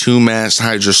where two masked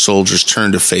Hydra soldiers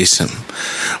turn to face him.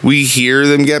 We hear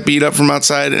them get beat up from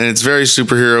outside, and it's very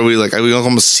superhero-y. We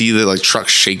almost see the truck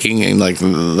shaking and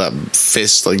the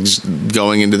fist just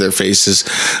going into their faces.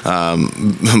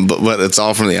 But it's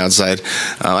all from the outside.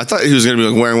 I thought he was going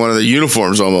to be wearing one of their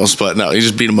uniforms almost, but no, he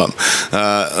just beat him up.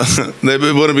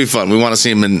 It wouldn't be fun. We want to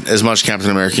see him in as much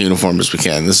Captain America uniform as we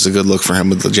can. This is a good look for him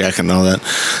with the jacket and all that.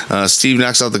 Steve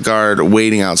knocks out the guard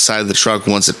waiting outside the truck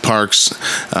once it parks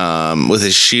with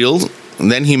his shield.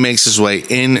 And then he makes his way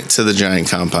into the giant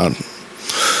compound.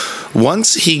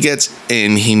 Once he gets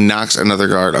in, he knocks another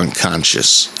guard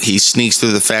unconscious. He sneaks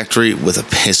through the factory with a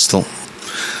pistol.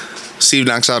 Steve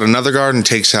knocks out another guard and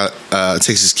takes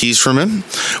his keys from him.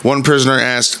 One prisoner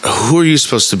asked, "Who are you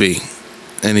supposed to be?"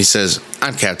 And he says,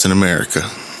 "I'm Captain America."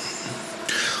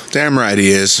 Damn right he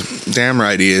is.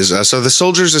 So the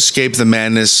soldiers escape. The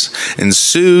madness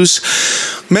ensues.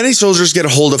 Many soldiers get a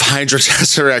hold of Hydra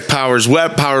Tesseract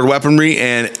powered weaponry,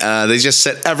 and they just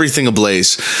set everything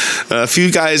ablaze. A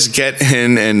few guys get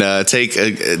in and get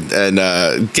in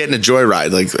a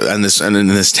joyride, like in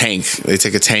this tank. They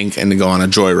take a tank and they go on a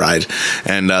joyride,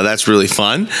 and that's really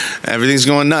fun. Everything's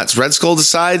going nuts. Red Skull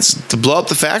decides to blow up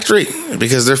the factory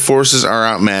because their forces are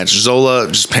outmatched. Zola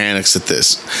just panics at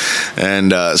this,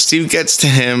 and Steve gets to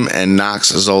him and knocks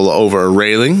Zola over a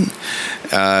railing.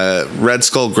 Red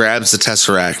Skull grabs the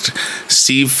Tesseract.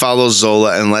 Steve follows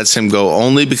Zola and lets him go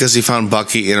only because he found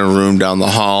Bucky in a room down the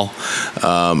hall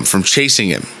from chasing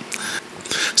him.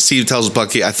 Steve tells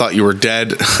Bucky, "I thought you were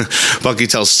dead." Bucky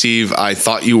tells Steve, "I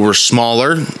thought you were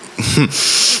smaller."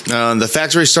 The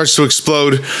factory starts to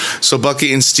explode, so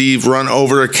Bucky and Steve run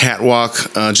over a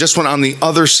catwalk. Just when on the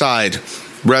other side,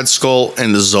 Red Skull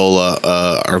and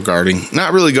Zola are guarding.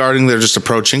 Not really guarding, they're just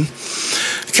approaching.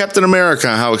 Captain America,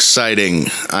 how exciting.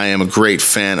 I am a great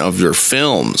fan of your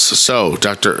films. So,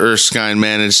 Dr. Erskine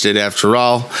managed it after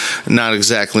all. Not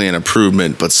exactly an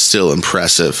improvement, but still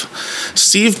impressive.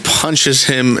 Steve punches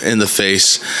him in the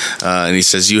face, and he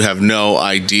says, "You have no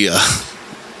idea."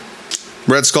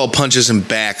 Red Skull punches him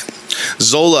back.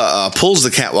 Zola pulls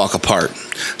the catwalk apart,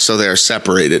 so they are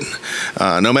separated.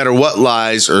 No matter what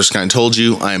lies Erskine told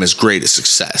you, I am as great a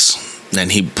success. Then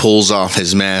he pulls off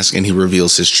his mask and he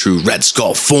reveals his true Red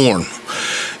Skull form.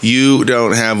 "You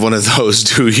don't have one of those,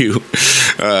 do you?"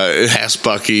 Asks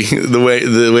Bucky. The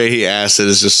way he asks it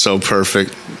is just so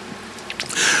perfect.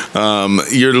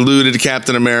 You're deluded,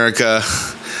 Captain America.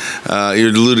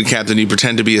 You're deluded, Captain. You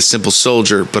pretend to be a simple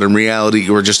soldier, but in reality,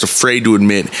 you are just afraid to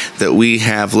admit that we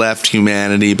have left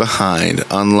humanity behind.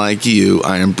 Unlike you,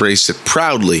 I embrace it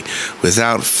proudly,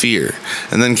 without fear.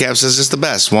 And then Cap says it's the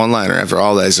best one-liner after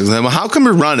all that. He says, "Well, how come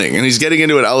you're running?" And he's getting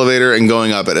into an elevator and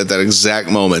going up it at that exact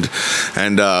moment.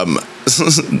 And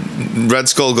Red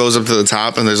Skull goes up to the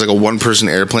top, and there's like a one-person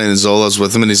airplane, and Zola's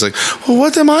with him, and he's like, "Well,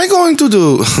 what am I going to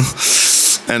do?"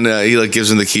 And he like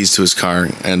gives him the keys to his car,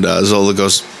 and Zola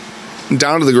goes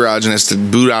down to the garage and has to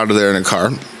boot out of there in a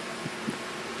car.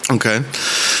 Okay.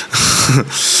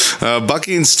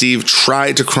 Bucky and Steve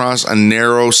try to cross a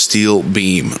narrow steel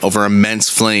beam over immense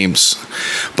flames.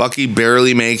 Bucky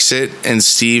barely makes it, and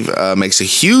Steve makes a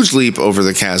huge leap over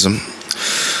the chasm.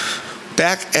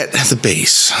 Back at the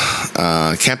base,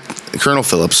 Colonel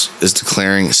Phillips is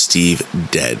declaring Steve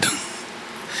dead.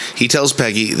 He tells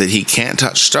Peggy that he can't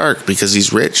touch Stark because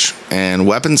he's rich and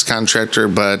weapons contractor,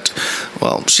 but,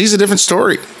 well, she's a different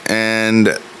story.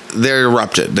 And they're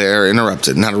interrupted. They're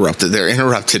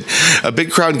interrupted. A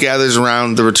big crowd gathers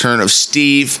around the return of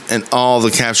Steve and all the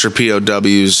captured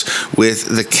POWs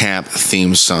with the Cap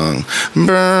theme song.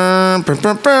 Bum, bum,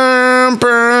 bum, bum,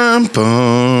 bum,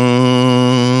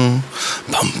 bum,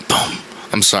 bum, bum.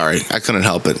 I'm sorry, I couldn't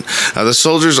help it. The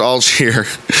soldiers all cheer.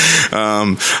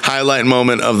 Highlight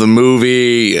moment of the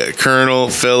movie. Colonel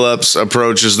Phillips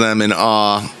approaches them in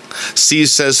awe. Steve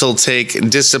says he'll take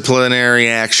disciplinary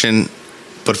action,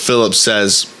 but Phillips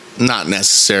says, not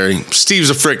necessary. Steve's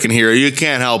a freaking hero. You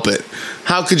can't help it.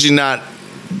 How could you not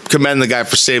commend the guy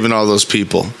for saving all those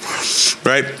people?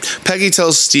 Right? Peggy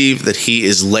tells Steve that he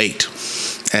is late,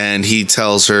 and he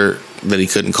tells her that he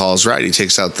couldn't call his ride. He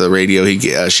takes out the radio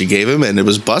she gave him, and it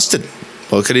was busted.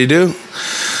 What could he do?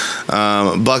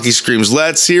 Bucky screams,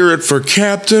 "Let's hear it for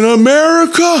Captain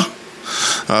America!"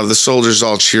 The soldiers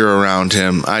all cheer around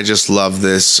him. I just love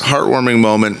this heartwarming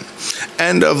moment.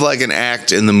 End of like an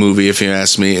act in the movie, if you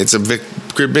ask me. It's a big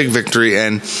victory,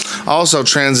 and also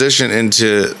transition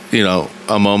into,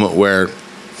 a moment where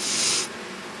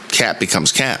Cap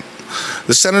becomes Cap.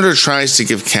 The senator tries to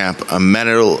give Cap a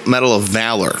medal of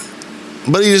valor,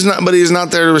 but he is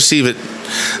not there to receive it.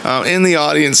 In the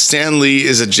audience, Stan Lee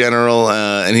is a general,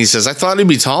 and he says, "I thought he'd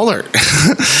be taller."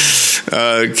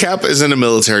 Cap is in a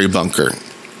military bunker.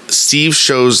 Steve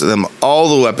shows them all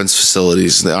the weapons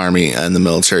facilities, the army and the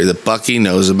military that Bucky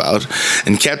knows about,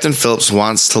 and Captain Phillips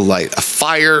wants to light a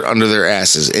fire under their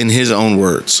asses, in his own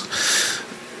words.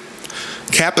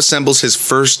 Cap assembles his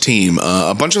first team,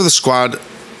 a bunch of the squad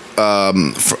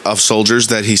of soldiers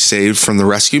that he saved from the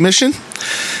rescue mission.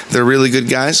 They're really good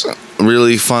guys,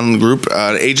 really fun group.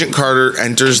 Agent Carter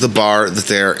enters the bar that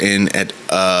they're in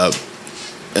a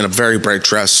very bright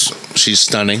dress. She's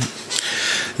stunning.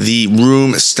 The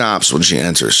room stops when she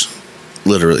enters,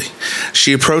 literally.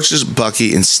 She approaches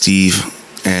Bucky and Steve,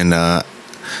 and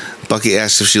Bucky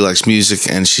asks if she likes music,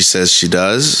 and she says she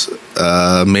does.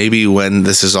 Maybe when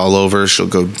this is all over, she'll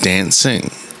go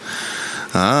dancing.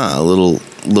 A little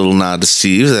nod to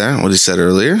Steve there, what he said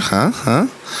earlier.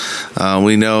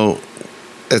 We know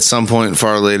at some point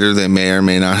far later, they may or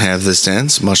may not have this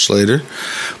dance, much later.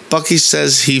 Bucky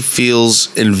says he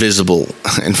feels invisible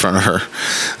in front of her.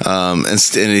 And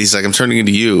he's like, I'm turning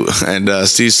into you. And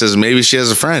Steve says, maybe she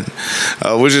has a friend,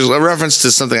 which is a reference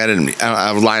to something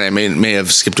a line I may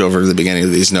have skipped over at the beginning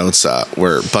of these notes,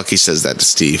 where Bucky says that to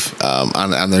Steve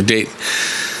on their date.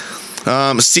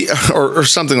 Steve, or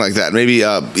something like that. Maybe,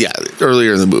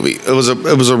 earlier in the movie. It was a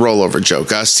rollover joke.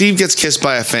 Steve gets kissed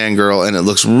by a fangirl, and it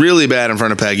looks really bad in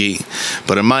front of Peggy.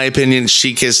 But in my opinion,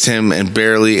 she kissed him and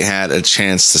barely had a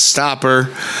chance to stop her.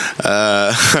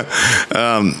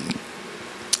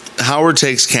 Howard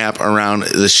takes Cap around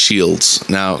the shields.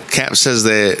 Now, Cap says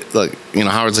Howard's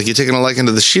like, you're taking a liking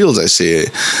to the shields, I see.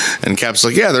 And Cap's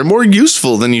like, yeah, they're more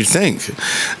useful than you think.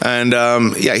 And,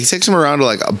 he takes him around to,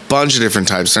 like, a bunch of different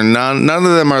types. None of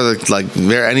them are,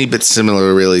 they're any bit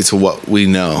similar, really, to what we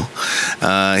know.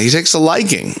 He takes a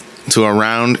liking to a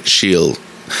round shield.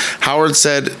 Howard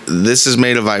said, this is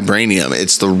made of vibranium.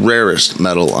 It's the rarest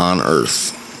metal on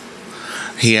Earth.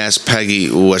 He asks Peggy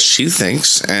what she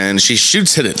thinks, and she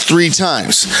shoots at it 3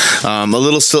 times. Still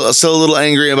a little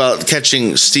angry about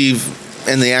catching Steve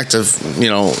in the act of,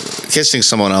 kissing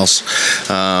someone else.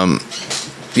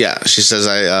 She says,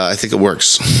 I think it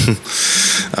works.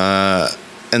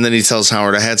 And then he tells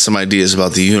Howard, I had some ideas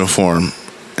about the uniform.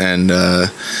 And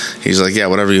he's like, yeah,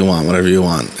 whatever you want.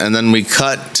 And then we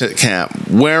cut to Cap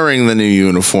wearing the new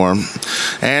uniform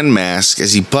and mask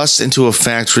as he busts into a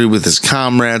factory with his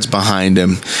comrades behind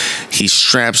him. He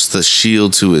straps the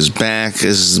shield to his back.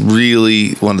 This is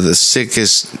really one of the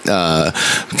sickest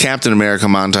Captain America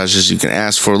montages you can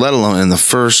ask for, let alone in the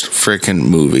first frickin'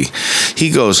 movie. He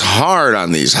goes hard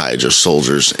on these Hydra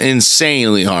soldiers,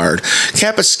 insanely hard.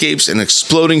 Cap escapes an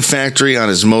exploding factory on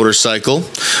his motorcycle.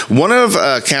 One of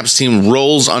Cap's team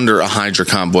rolls under a Hydra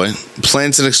convoy,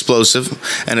 plants an explosive,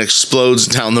 and explodes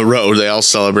down the road. They all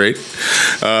celebrate.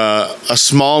 In a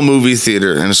small movie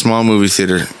theater,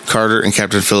 Carter and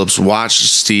Captain Phillips watch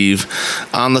Steve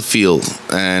on the field,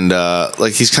 and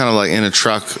he's kind of in a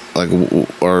truck,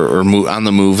 or on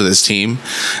the move with his team,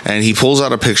 and he pulls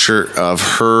out a picture of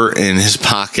her in his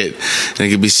pocket, and it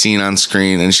can be seen on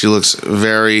screen, and she looks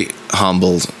very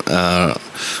humbled,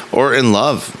 or in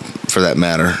love, for that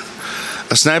matter.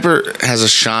 A sniper has a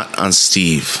shot on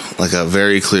Steve, a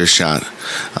very clear shot.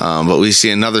 But we see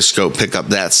another scope pick up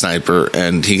that sniper,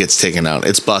 and he gets taken out.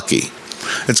 It's Bucky.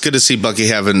 It's good to see Bucky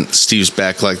having Steve's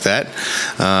back like that.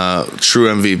 True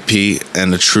MVP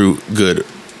and a true good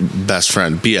best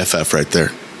friend, BFF right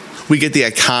there. We get the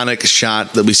iconic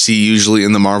shot that we see usually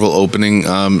in the Marvel opening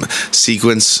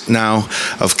sequence now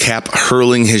of Cap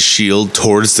hurling his shield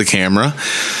towards the camera.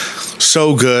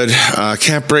 So good.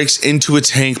 Cap breaks into a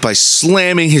tank by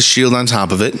slamming his shield on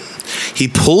top of it. He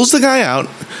pulls the guy out,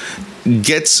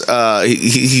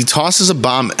 he tosses a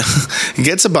bomb,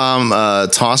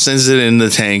 tosses it in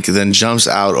the tank, then jumps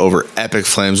out over epic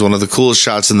flames. One of the coolest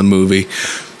shots in the movie.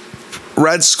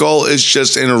 Red Skull is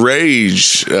just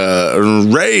enraged.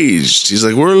 He's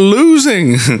like, we're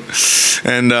losing.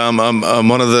 And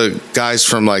one of the guys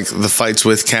from the fights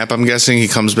with Cap, I'm guessing, he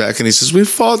comes back and he says, we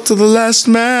fought to the last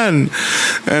man.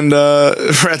 And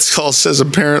Red Skull says,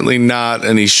 apparently not,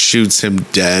 and he shoots him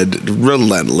dead.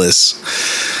 Relentless.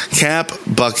 Cap,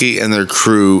 Bucky, and their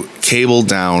crew cable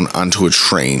down onto a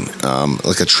train,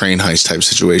 a train heist type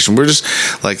situation. We're just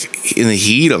in the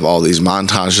heat of all these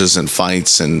montages and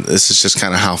fights, and this is just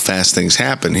kind of how fast things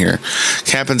happen here.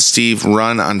 Cap and Steve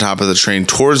run on top of the train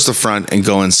towards the front and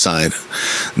go inside.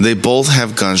 They both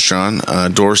have guns drawn.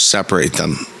 Doors separate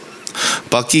them.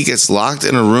 Bucky gets locked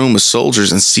in a room with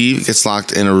soldiers, and Steve gets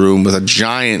locked in a room with a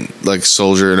giant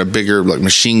soldier in a bigger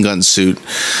machine gun suit.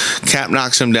 Cap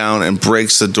knocks him down and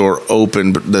breaks the door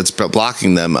open that's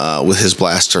blocking them with his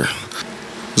blaster.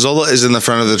 Zola is in the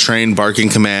front of the train barking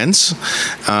commands.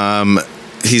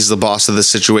 He's the boss of the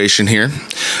situation here.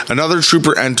 Another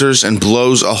trooper enters and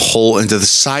blows a hole into the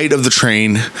side of the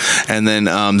train, and then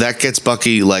that gets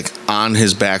Bucky on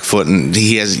his back foot, and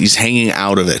he's hanging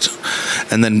out of it.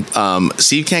 And then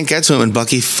Steve can't get to him, and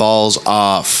Bucky falls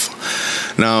off.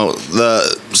 Now,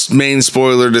 the main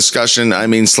spoiler discussion,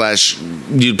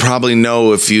 you'd probably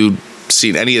know if you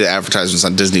seen any of the advertisements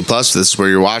on Disney Plus. This is where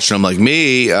you're watching them like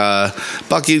me.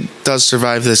 Bucky does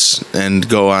survive this and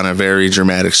go on a very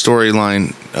dramatic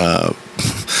storyline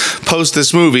post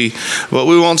this movie, but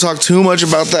we won't talk too much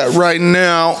about that right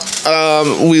now.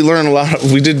 We learn a lot.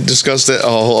 We did discuss a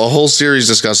whole series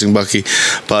discussing Bucky,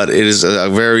 but it is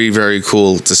very, very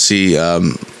cool to see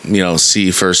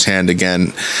see firsthand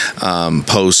again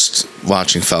post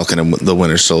watching Falcon and the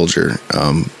Winter Soldier,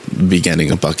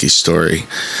 beginning of Bucky's story,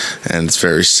 and it's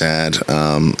very sad.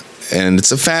 and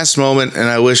it's a fast moment, and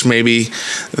I wish maybe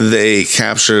they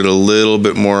captured a little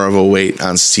bit more of a weight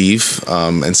on Steve,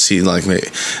 and see I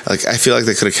feel like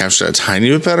they could have captured a tiny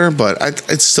bit better, but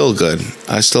it's still good.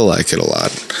 I still like it a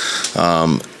lot.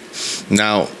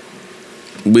 Now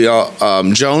we all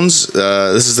Jones.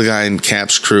 This is the guy in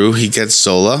Cap's crew. He gets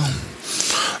Zola.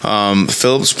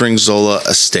 Phillips brings Zola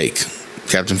a steak.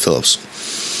 Captain Phillips,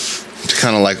 to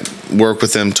kind of like work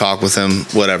with him, talk with him,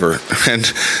 whatever. And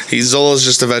Zola's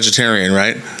just a vegetarian,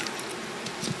 right?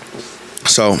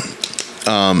 So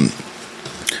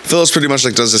Phillips pretty much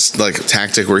like does this like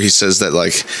tactic where he says that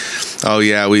like, oh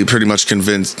yeah, we pretty much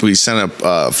we sent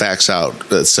a fax out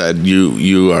that said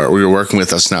you're working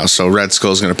with us now, so Red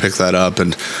Skull's going to pick that up,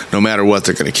 and no matter what,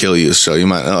 they're going to kill you. So you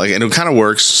might like, and it kind of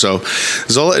works. So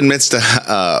Zola admits to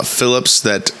Phillips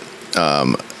that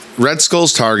Red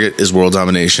Skull's target is world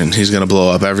domination. He's going to blow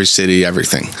up every city,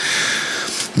 everything.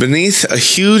 Beneath a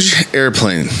huge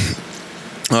airplane,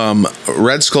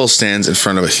 Red Skull stands in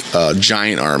front of a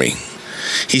giant army.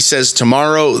 He says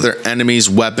tomorrow their enemies'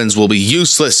 weapons will be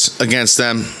useless against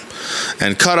them,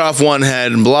 and cut off one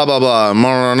head and blah blah blah.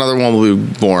 Another one will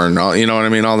be born. You know what I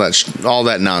mean? All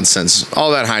that nonsense,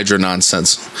 all that Hydra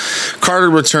nonsense. Carter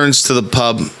returns to the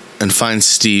pub and finds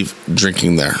Steve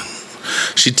drinking there.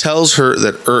 She tells her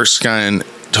that Erskine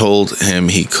told him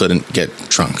he couldn't get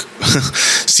drunk.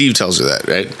 Steve tells her that,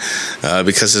 right?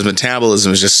 Because his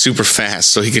metabolism is just super fast,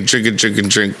 so he can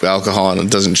drink alcohol and it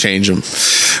doesn't change him.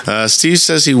 Steve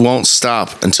says he won't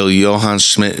stop until Johann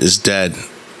Schmidt is dead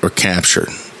or captured.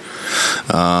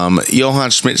 Johann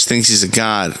Schmidt thinks he's a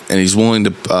god, and he's willing to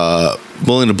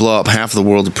blow up half the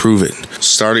world to prove it,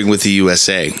 starting with the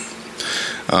USA.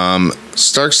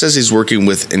 Stark says he's working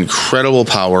with incredible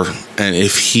power, and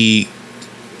if he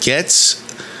gets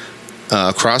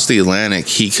across the Atlantic,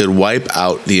 he could wipe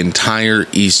out the entire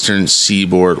eastern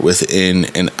seaboard within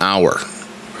an hour.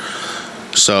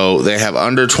 So they have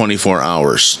under 24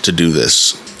 hours to do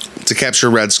this, to capture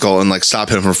Red Skull and like stop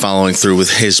him from following through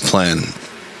with his plan.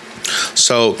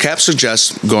 So Cap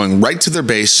suggests going right to their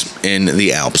base in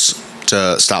the Alps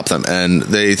to stop them, and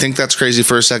they think that's crazy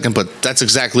for a second, but that's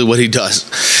exactly what he does.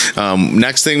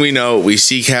 Next thing we know, we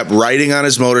see Cap riding on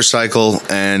his motorcycle,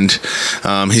 and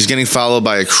he's getting followed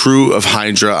by a crew of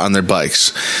Hydra on their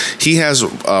bikes. He has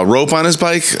a rope on his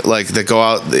bike, like that go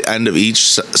out the end of each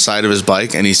side of his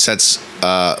bike, and he sets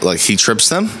he trips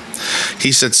them.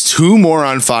 He sets two more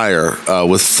on fire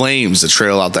with flames that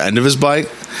trail out the end of his bike.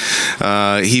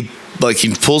 He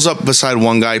pulls up beside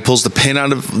one guy, pulls the pin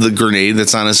out of the grenade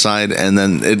that's on his side, and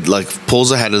then it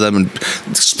pulls ahead of them and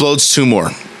explodes two more.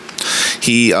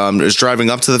 He is driving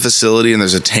up to the facility, and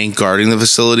there's a tank guarding the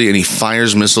facility, and he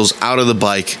fires missiles out of the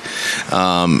bike,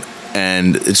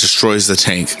 and it destroys the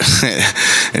tank.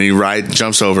 And he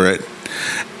jumps over it.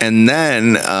 And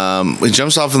then he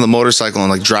jumps off on the motorcycle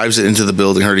and drives it into the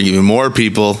building, hurting even more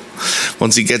people.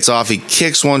 Once he gets off, he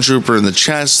kicks one trooper in the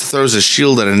chest, throws a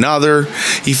shield at another.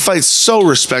 He fights so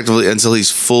respectively until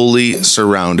he's fully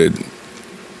surrounded.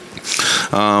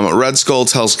 Red Skull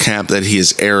tells Cap that he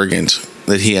is arrogant,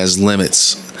 that he has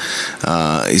limits.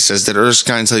 He says, "Did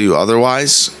Erskine tell you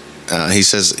otherwise?" He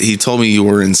says, "He told me you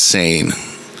were insane.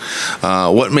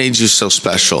 What made you so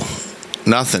special?"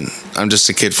 "Nothing. I'm just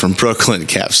a kid from Brooklyn,"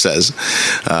 Cap says.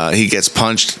 He gets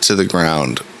punched to the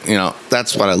ground.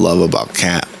 That's what I love about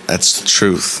Cap. That's the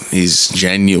truth. He's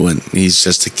genuine. He's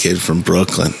just a kid from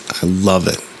Brooklyn. I love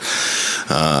it.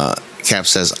 Cap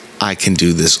says, "I can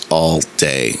do this all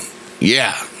day."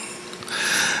 Yeah.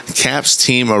 Cap's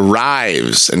team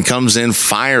arrives and comes in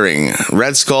firing.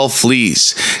 Red Skull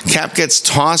flees. Cap gets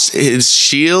tossed his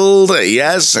shield,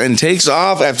 yes, and takes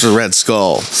off after Red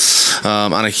Skull.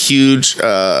 As a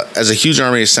huge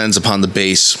army ascends upon the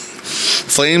base.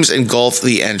 Flames engulf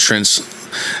the entrance.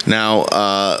 Now,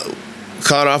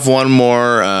 caught off one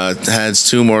more, has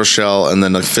two more shell, and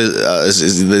then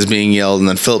is being yelled, and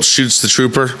then Phillips shoots the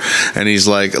trooper, and he's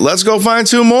like, "Let's go find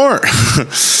two more."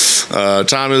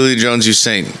 Tommy Lee Jones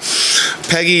Usain.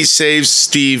 Peggy saves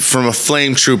Steve from a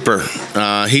flame trooper.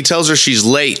 He tells her she's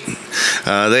late.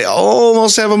 They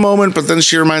almost have a moment, but then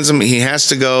she reminds him he has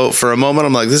to go. For a moment,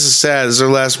 I'm like, this is sad. This is their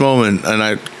last moment, and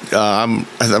I'm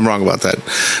wrong about that.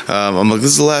 I'm like,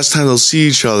 this is the last time they'll see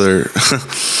each other.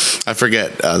 I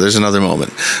forget. There's another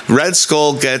moment. Red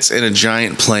Skull gets in a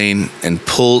giant plane and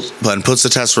puts the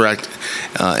Tesseract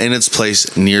in its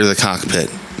place near the cockpit.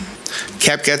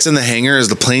 Cap gets in the hangar as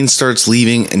the plane starts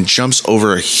leaving and jumps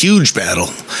over a huge battle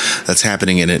that's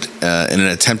happening in it in an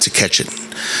attempt to catch it.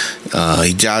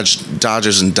 He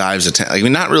dodges and dives.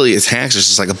 Not really attacks. It's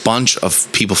just like a bunch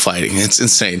of people fighting. It's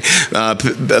insane.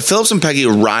 Phillips and Peggy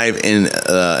arrive in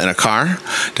a car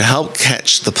to help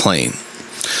catch the plane.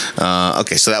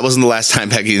 Okay, so that wasn't the last time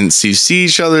Peggy and Steve see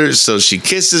each other. So she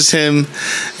kisses him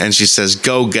and she says,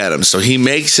 "Go get him." So he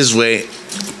makes his way,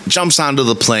 jumps onto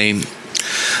the plane.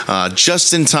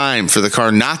 Just in time for the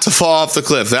car not to fall off the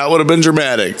cliff. That would have been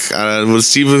dramatic. Would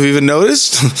Steve have even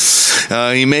noticed?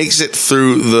 He makes it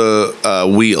through the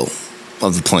wheel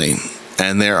of the plane,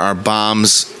 and there are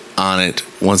bombs on it.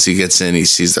 Once he gets in, he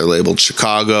sees they're labeled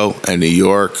Chicago and New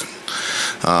York.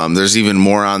 There's even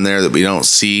more on there that we don't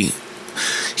see.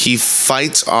 He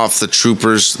fights off the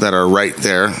troopers that are right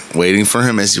there waiting for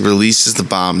him as he releases the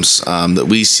bombs that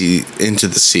we see into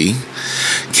the sea.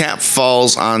 Cap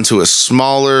falls onto a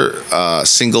smaller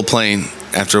single plane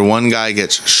after one guy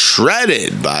gets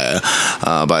shredded by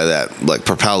that like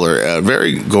propeller.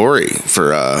 Very gory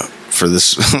for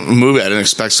this movie. I didn't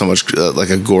expect so much like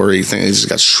a gory thing. He just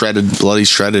got shredded, bloody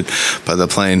shredded by the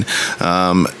plane.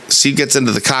 Steve gets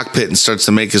into the cockpit and starts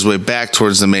to make his way back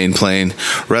towards the main plane.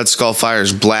 Red Skull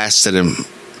fires blast at him.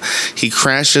 He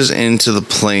crashes into the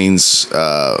plane's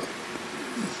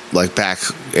back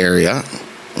area.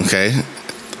 Okay.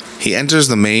 He enters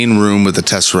the main room with the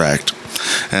Tesseract.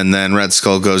 And then Red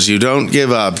Skull goes, "You don't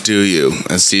give up, do you?"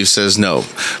 And Steve says, "No."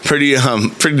 Pretty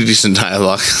decent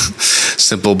dialogue.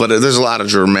 Simple, but there's a lot of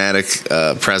dramatic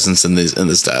presence in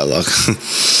this dialogue.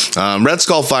 Red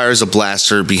Skull fires a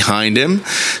blaster behind him.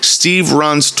 Steve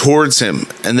runs towards him,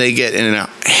 and they get in a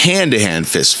hand-to-hand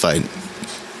fist fight.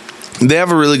 They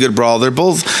have a really good brawl. They're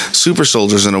both super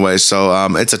soldiers in a way, so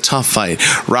it's a tough fight.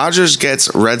 Rogers gets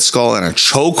Red Skull in a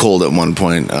chokehold at one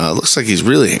point. Looks like he's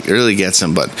really gets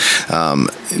him, but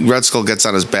Red Skull gets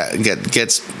on his back,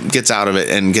 gets out of it,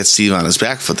 and gets Steve on his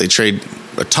back foot. They trade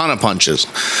a ton of punches.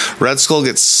 Red Skull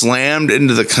gets slammed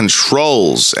into the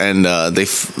controls, and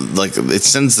it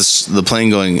sends the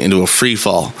plane going into a free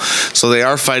fall. So they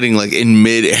are fighting like in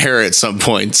mid-air at some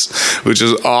points, which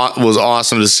was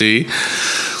awesome to see.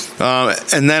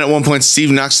 And then at one point,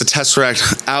 Steve knocks the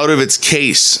Tesseract out of its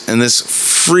case, and this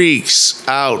freaks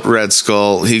out Red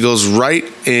Skull. He goes right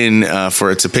in for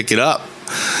it to pick it up.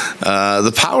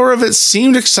 The power of it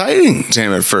seemed exciting to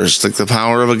him at first, like the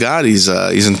power of a god. He's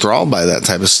enthralled by that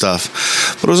type of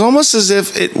stuff. But it was almost as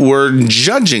if it were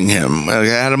judging him. It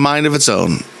had a mind of its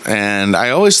own. And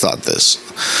I always thought this,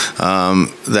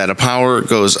 that a power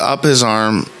goes up his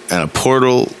arm and a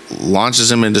portal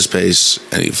launches him into space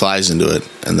and he flies into it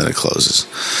and then it closes.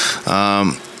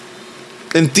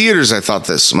 In theaters, I thought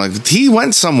this. I'm like, he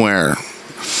went somewhere.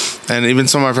 And even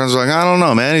some of my friends were like, "I don't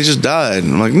know, man, he just died."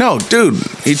 I'm like, "No, dude,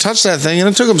 he touched that thing and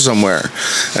it took him somewhere."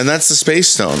 And that's the Space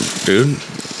Stone, dude.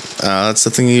 That's the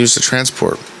thing he used to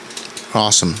transport.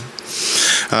 Awesome.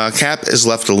 Cap is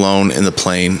left alone in the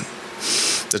plane.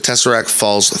 The Tesseract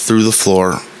falls through the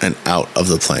floor and out of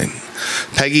the plane.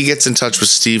 Peggy gets in touch with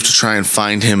Steve to try and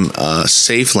find him a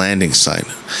safe landing site.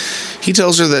 He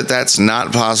tells her that that's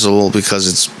not possible because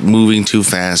it's moving too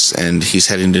fast and he's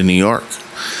heading to New York.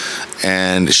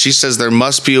 And she says there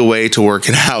must be a way to work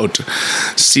it out.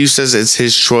 Steve says it's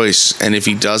his choice, and if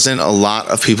he doesn't, a lot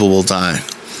of people will die.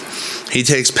 He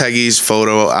takes Peggy's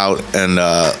photo out and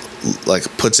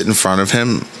puts it in front of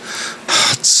him.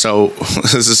 So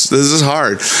this is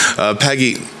hard.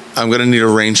 Peggy, I'm gonna need a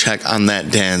rain check on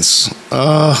that dance.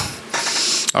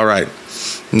 All right,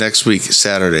 next week,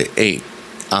 Saturday, 8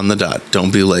 on the dot.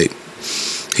 Don't be late.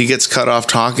 He gets cut off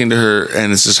talking to her,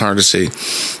 and it's just hard to see.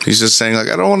 He's just saying, like,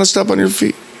 "I don't want to step on your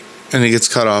feet." And he gets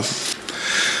cut off.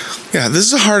 Yeah, this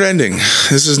is a hard ending.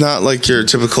 This is not like your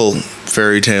typical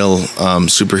fairy tale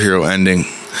superhero ending.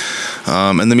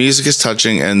 And the music is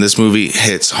touching, and this movie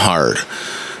hits hard.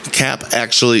 Cap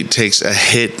actually takes a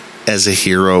hit as a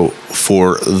hero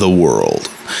for the world.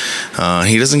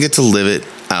 He doesn't get to live it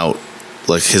out,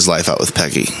 like his life out with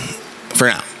Peggy. For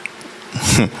now.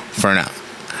 For now.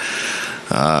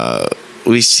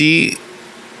 We see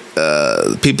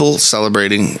people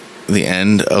celebrating the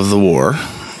end of the war.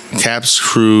 Cap's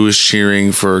crew is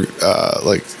cheering for,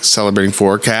 celebrating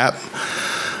for Cap.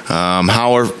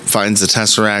 Howard finds the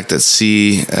Tesseract at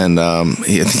sea, and I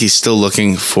think he's still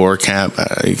looking for Cap.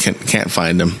 He can't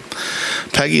find him.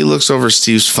 Peggy looks over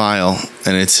Steve's file,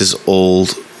 and it's his old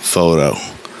photo.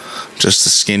 Just a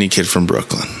skinny kid from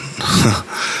Brooklyn.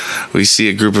 We see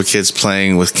a group of kids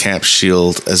playing with Cap's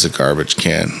shield as a garbage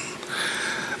can.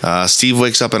 Steve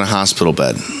wakes up in a hospital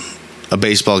bed. A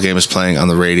baseball game is playing on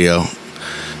the radio.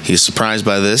 He's surprised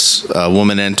by this. A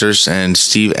woman enters, and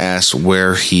Steve asks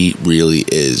where he really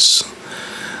is.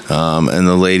 And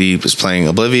the lady is playing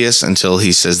oblivious until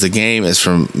he says the game is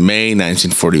from May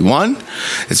 1941.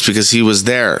 It's because he was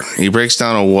there. He breaks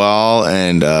down a wall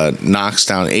and knocks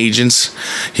down agents.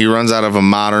 He runs out of a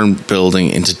modern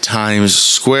building into Times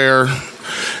Square.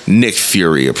 Nick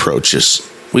Fury approaches.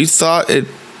 We thought it'd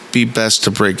be best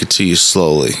to break it to you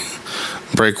slowly.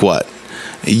 Break what?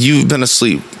 You've been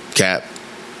asleep, Cap,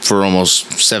 for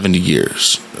almost 70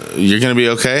 years. You're going to be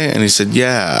okay? And he said,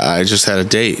 yeah, I just had a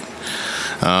date.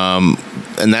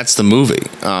 And that's the movie.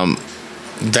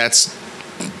 That's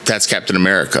Captain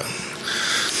America.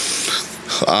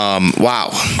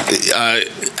 Wow.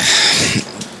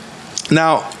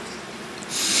 Now,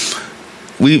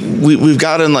 we've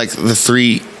gotten like the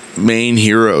three main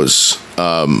heroes.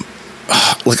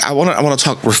 Like I want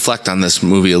to reflect on this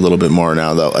movie a little bit more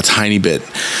now, though, a tiny bit.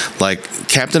 Like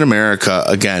Captain America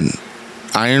again,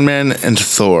 Iron Man and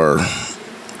Thor.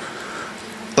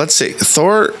 Let's say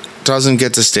Thor doesn't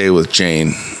get to stay with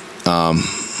Jane, but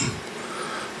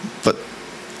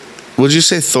would you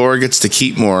say Thor gets to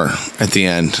keep more at the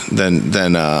end than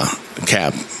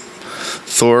Cap?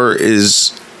 Thor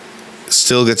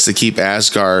still gets to keep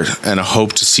Asgard and a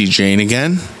hope to see Jane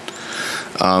again.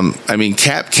 I mean,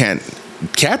 Cap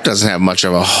doesn't have much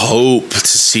of a hope to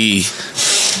see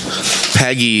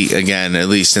Peggy again, at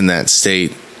least in that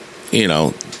state. You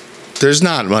know, there's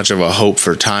not much of a hope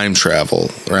for time travel,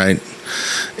 right?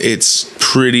 It's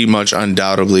pretty much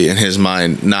undoubtedly in his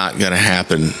mind not going to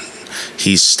happen.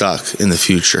 He's stuck in the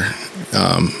future.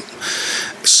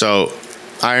 So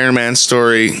Iron Man's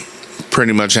story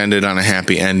pretty much ended on a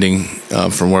happy ending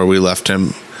from where we left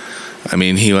him. I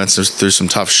mean, he went through some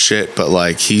tough shit, but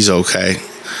like he's okay.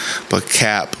 But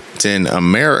Captain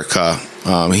America,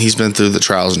 he's been through the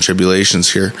trials and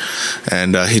tribulations here,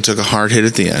 and he took a hard hit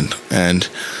at the end. And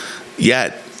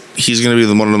yet he's going to be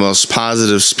one of the most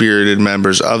positive spirited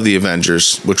members of the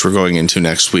Avengers, which we're going into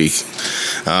next week.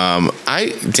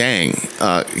 Captain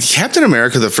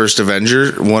America, the First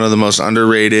Avenger, one of the most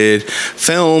underrated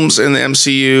films in the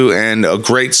MCU, and a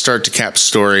great start to Cap's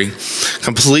story.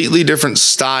 Completely different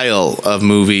style of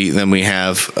movie than we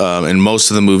have in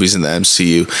most of the movies in the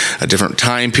MCU. A different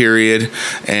time period,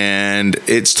 and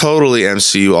it's totally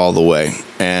MCU all the way.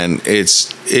 And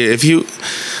it's if you're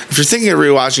thinking of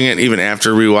rewatching it, even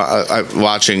after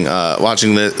listening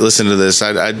to this,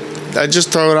 I'd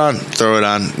just throw it on.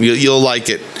 You'll like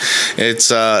it. It's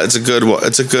a good rewatch.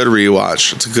 It's a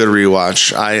good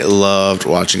rewatch. I loved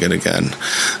watching it again.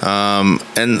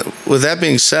 And with that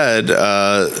being said,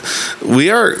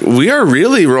 we are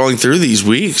really rolling through these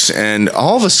weeks, and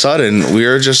all of a sudden we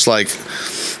are just like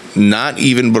not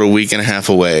even but a week and a half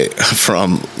away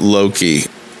from Loki.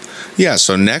 Yeah,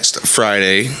 so next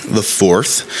Friday, the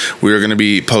 4th, we are going to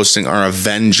be posting our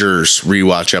Avengers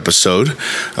rewatch episode,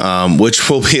 which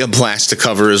will be a blast to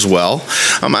cover as well.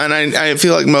 And I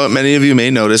feel like many of you may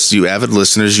notice, you avid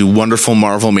listeners, you wonderful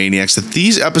Marvel maniacs, that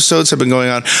these episodes have been going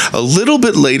on a little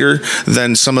bit later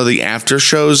than some of the after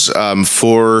shows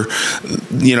for,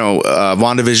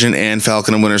 WandaVision and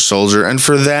Falcon and Winter Soldier. And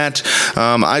for that,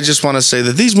 I just want to say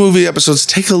that these movie episodes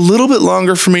take a little bit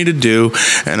longer for me to do,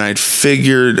 and I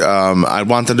figured I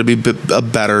want them to be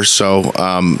better. So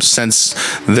since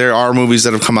there are movies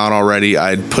that have come out already,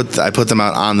 I put them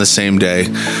out on the same day,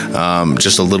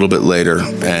 just a little bit later.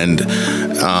 And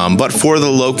but for the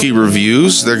Loki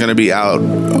reviews, they're going to be out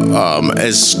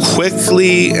as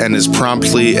quickly and as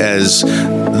promptly as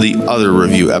the other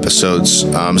review episodes.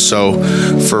 So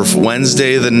for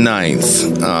Wednesday the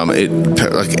 9th,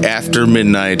 like after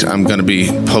midnight, I'm going to be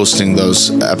posting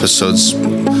those episodes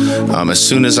as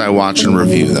soon as I watch and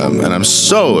review them. And I'm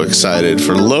so excited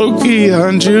for Loki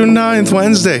on June 9th,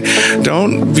 Wednesday.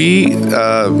 Don't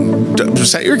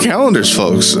set your calendars,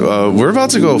 folks. We're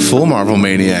about to go full Marvel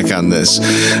Maniac on this.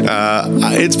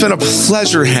 It's been a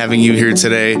pleasure having you here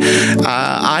today.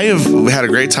 I have had a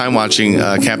great time watching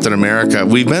Captain America.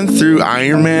 We've been through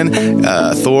Iron Man,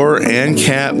 Thor, and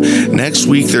Cap. Next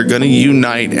week, they're going to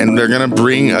unite, and they're going to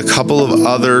bring a couple of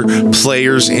other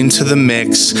players into the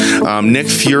mix. Nick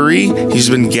Fury, he's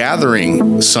been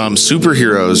gathering some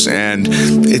superheroes, and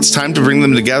it's time to bring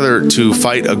them together to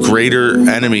fight a greater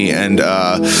enemy. And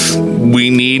we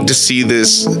need to see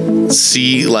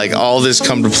like all this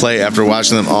come to play after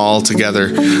watching them all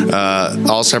together,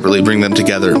 all separately, bring them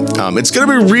together. It's going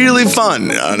to be really fun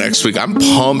next week. I'm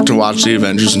pumped to watch the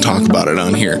Avengers and talk about it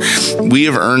on here. We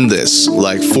have earned this,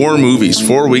 like 4 movies,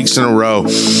 4 weeks in a row.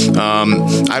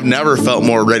 I've never felt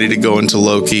more ready to go into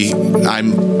Loki.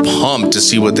 I'm pumped to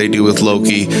see what they do with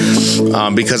Loki,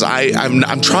 because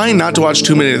I'm trying not to watch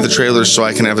too many of the trailers so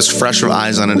I can have as fresh of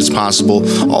eyes on it as possible.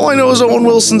 All I know is Owen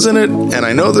Wilson's in it, and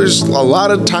I know there's a lot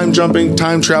of time jumping,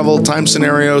 time travel, time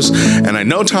scenarios, and I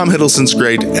know Tom Hiddleston's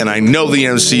great, and I know the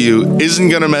MCU isn't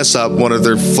going to mess up one of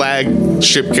their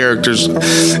flagship characters.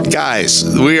 Guys,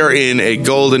 we are in a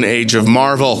golden age of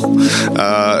Marvel,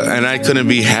 and I couldn't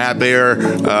be happier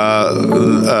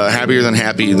than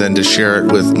happy than to share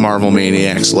it with Marvel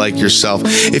Maniacs like yourself.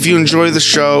 If you enjoy the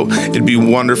show, it'd be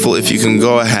wonderful if you can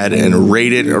go ahead and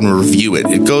rate it and review it.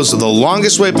 It goes the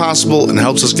longest way possible and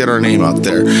helps us get our name out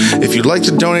there. If you'd like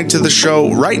to donate to the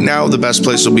show, right now the best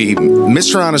place will be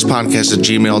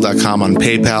MrHonestPodcast@gmail.com on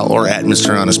PayPal, or at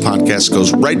Mr. Honest Podcast.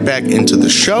 Goes right back into the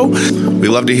show. We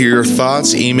love to hear your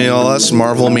thoughts. Email us,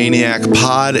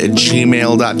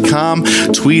 MarvelManiacPod@gmail.com.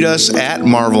 Tweet us at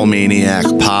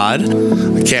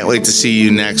MarvelManiacPod. I can't wait to see you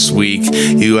next week.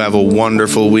 You have a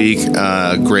wonderful week,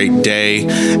 great day.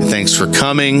 Thanks for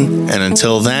coming. And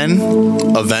until then,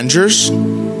 Avengers,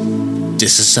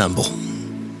 disassemble.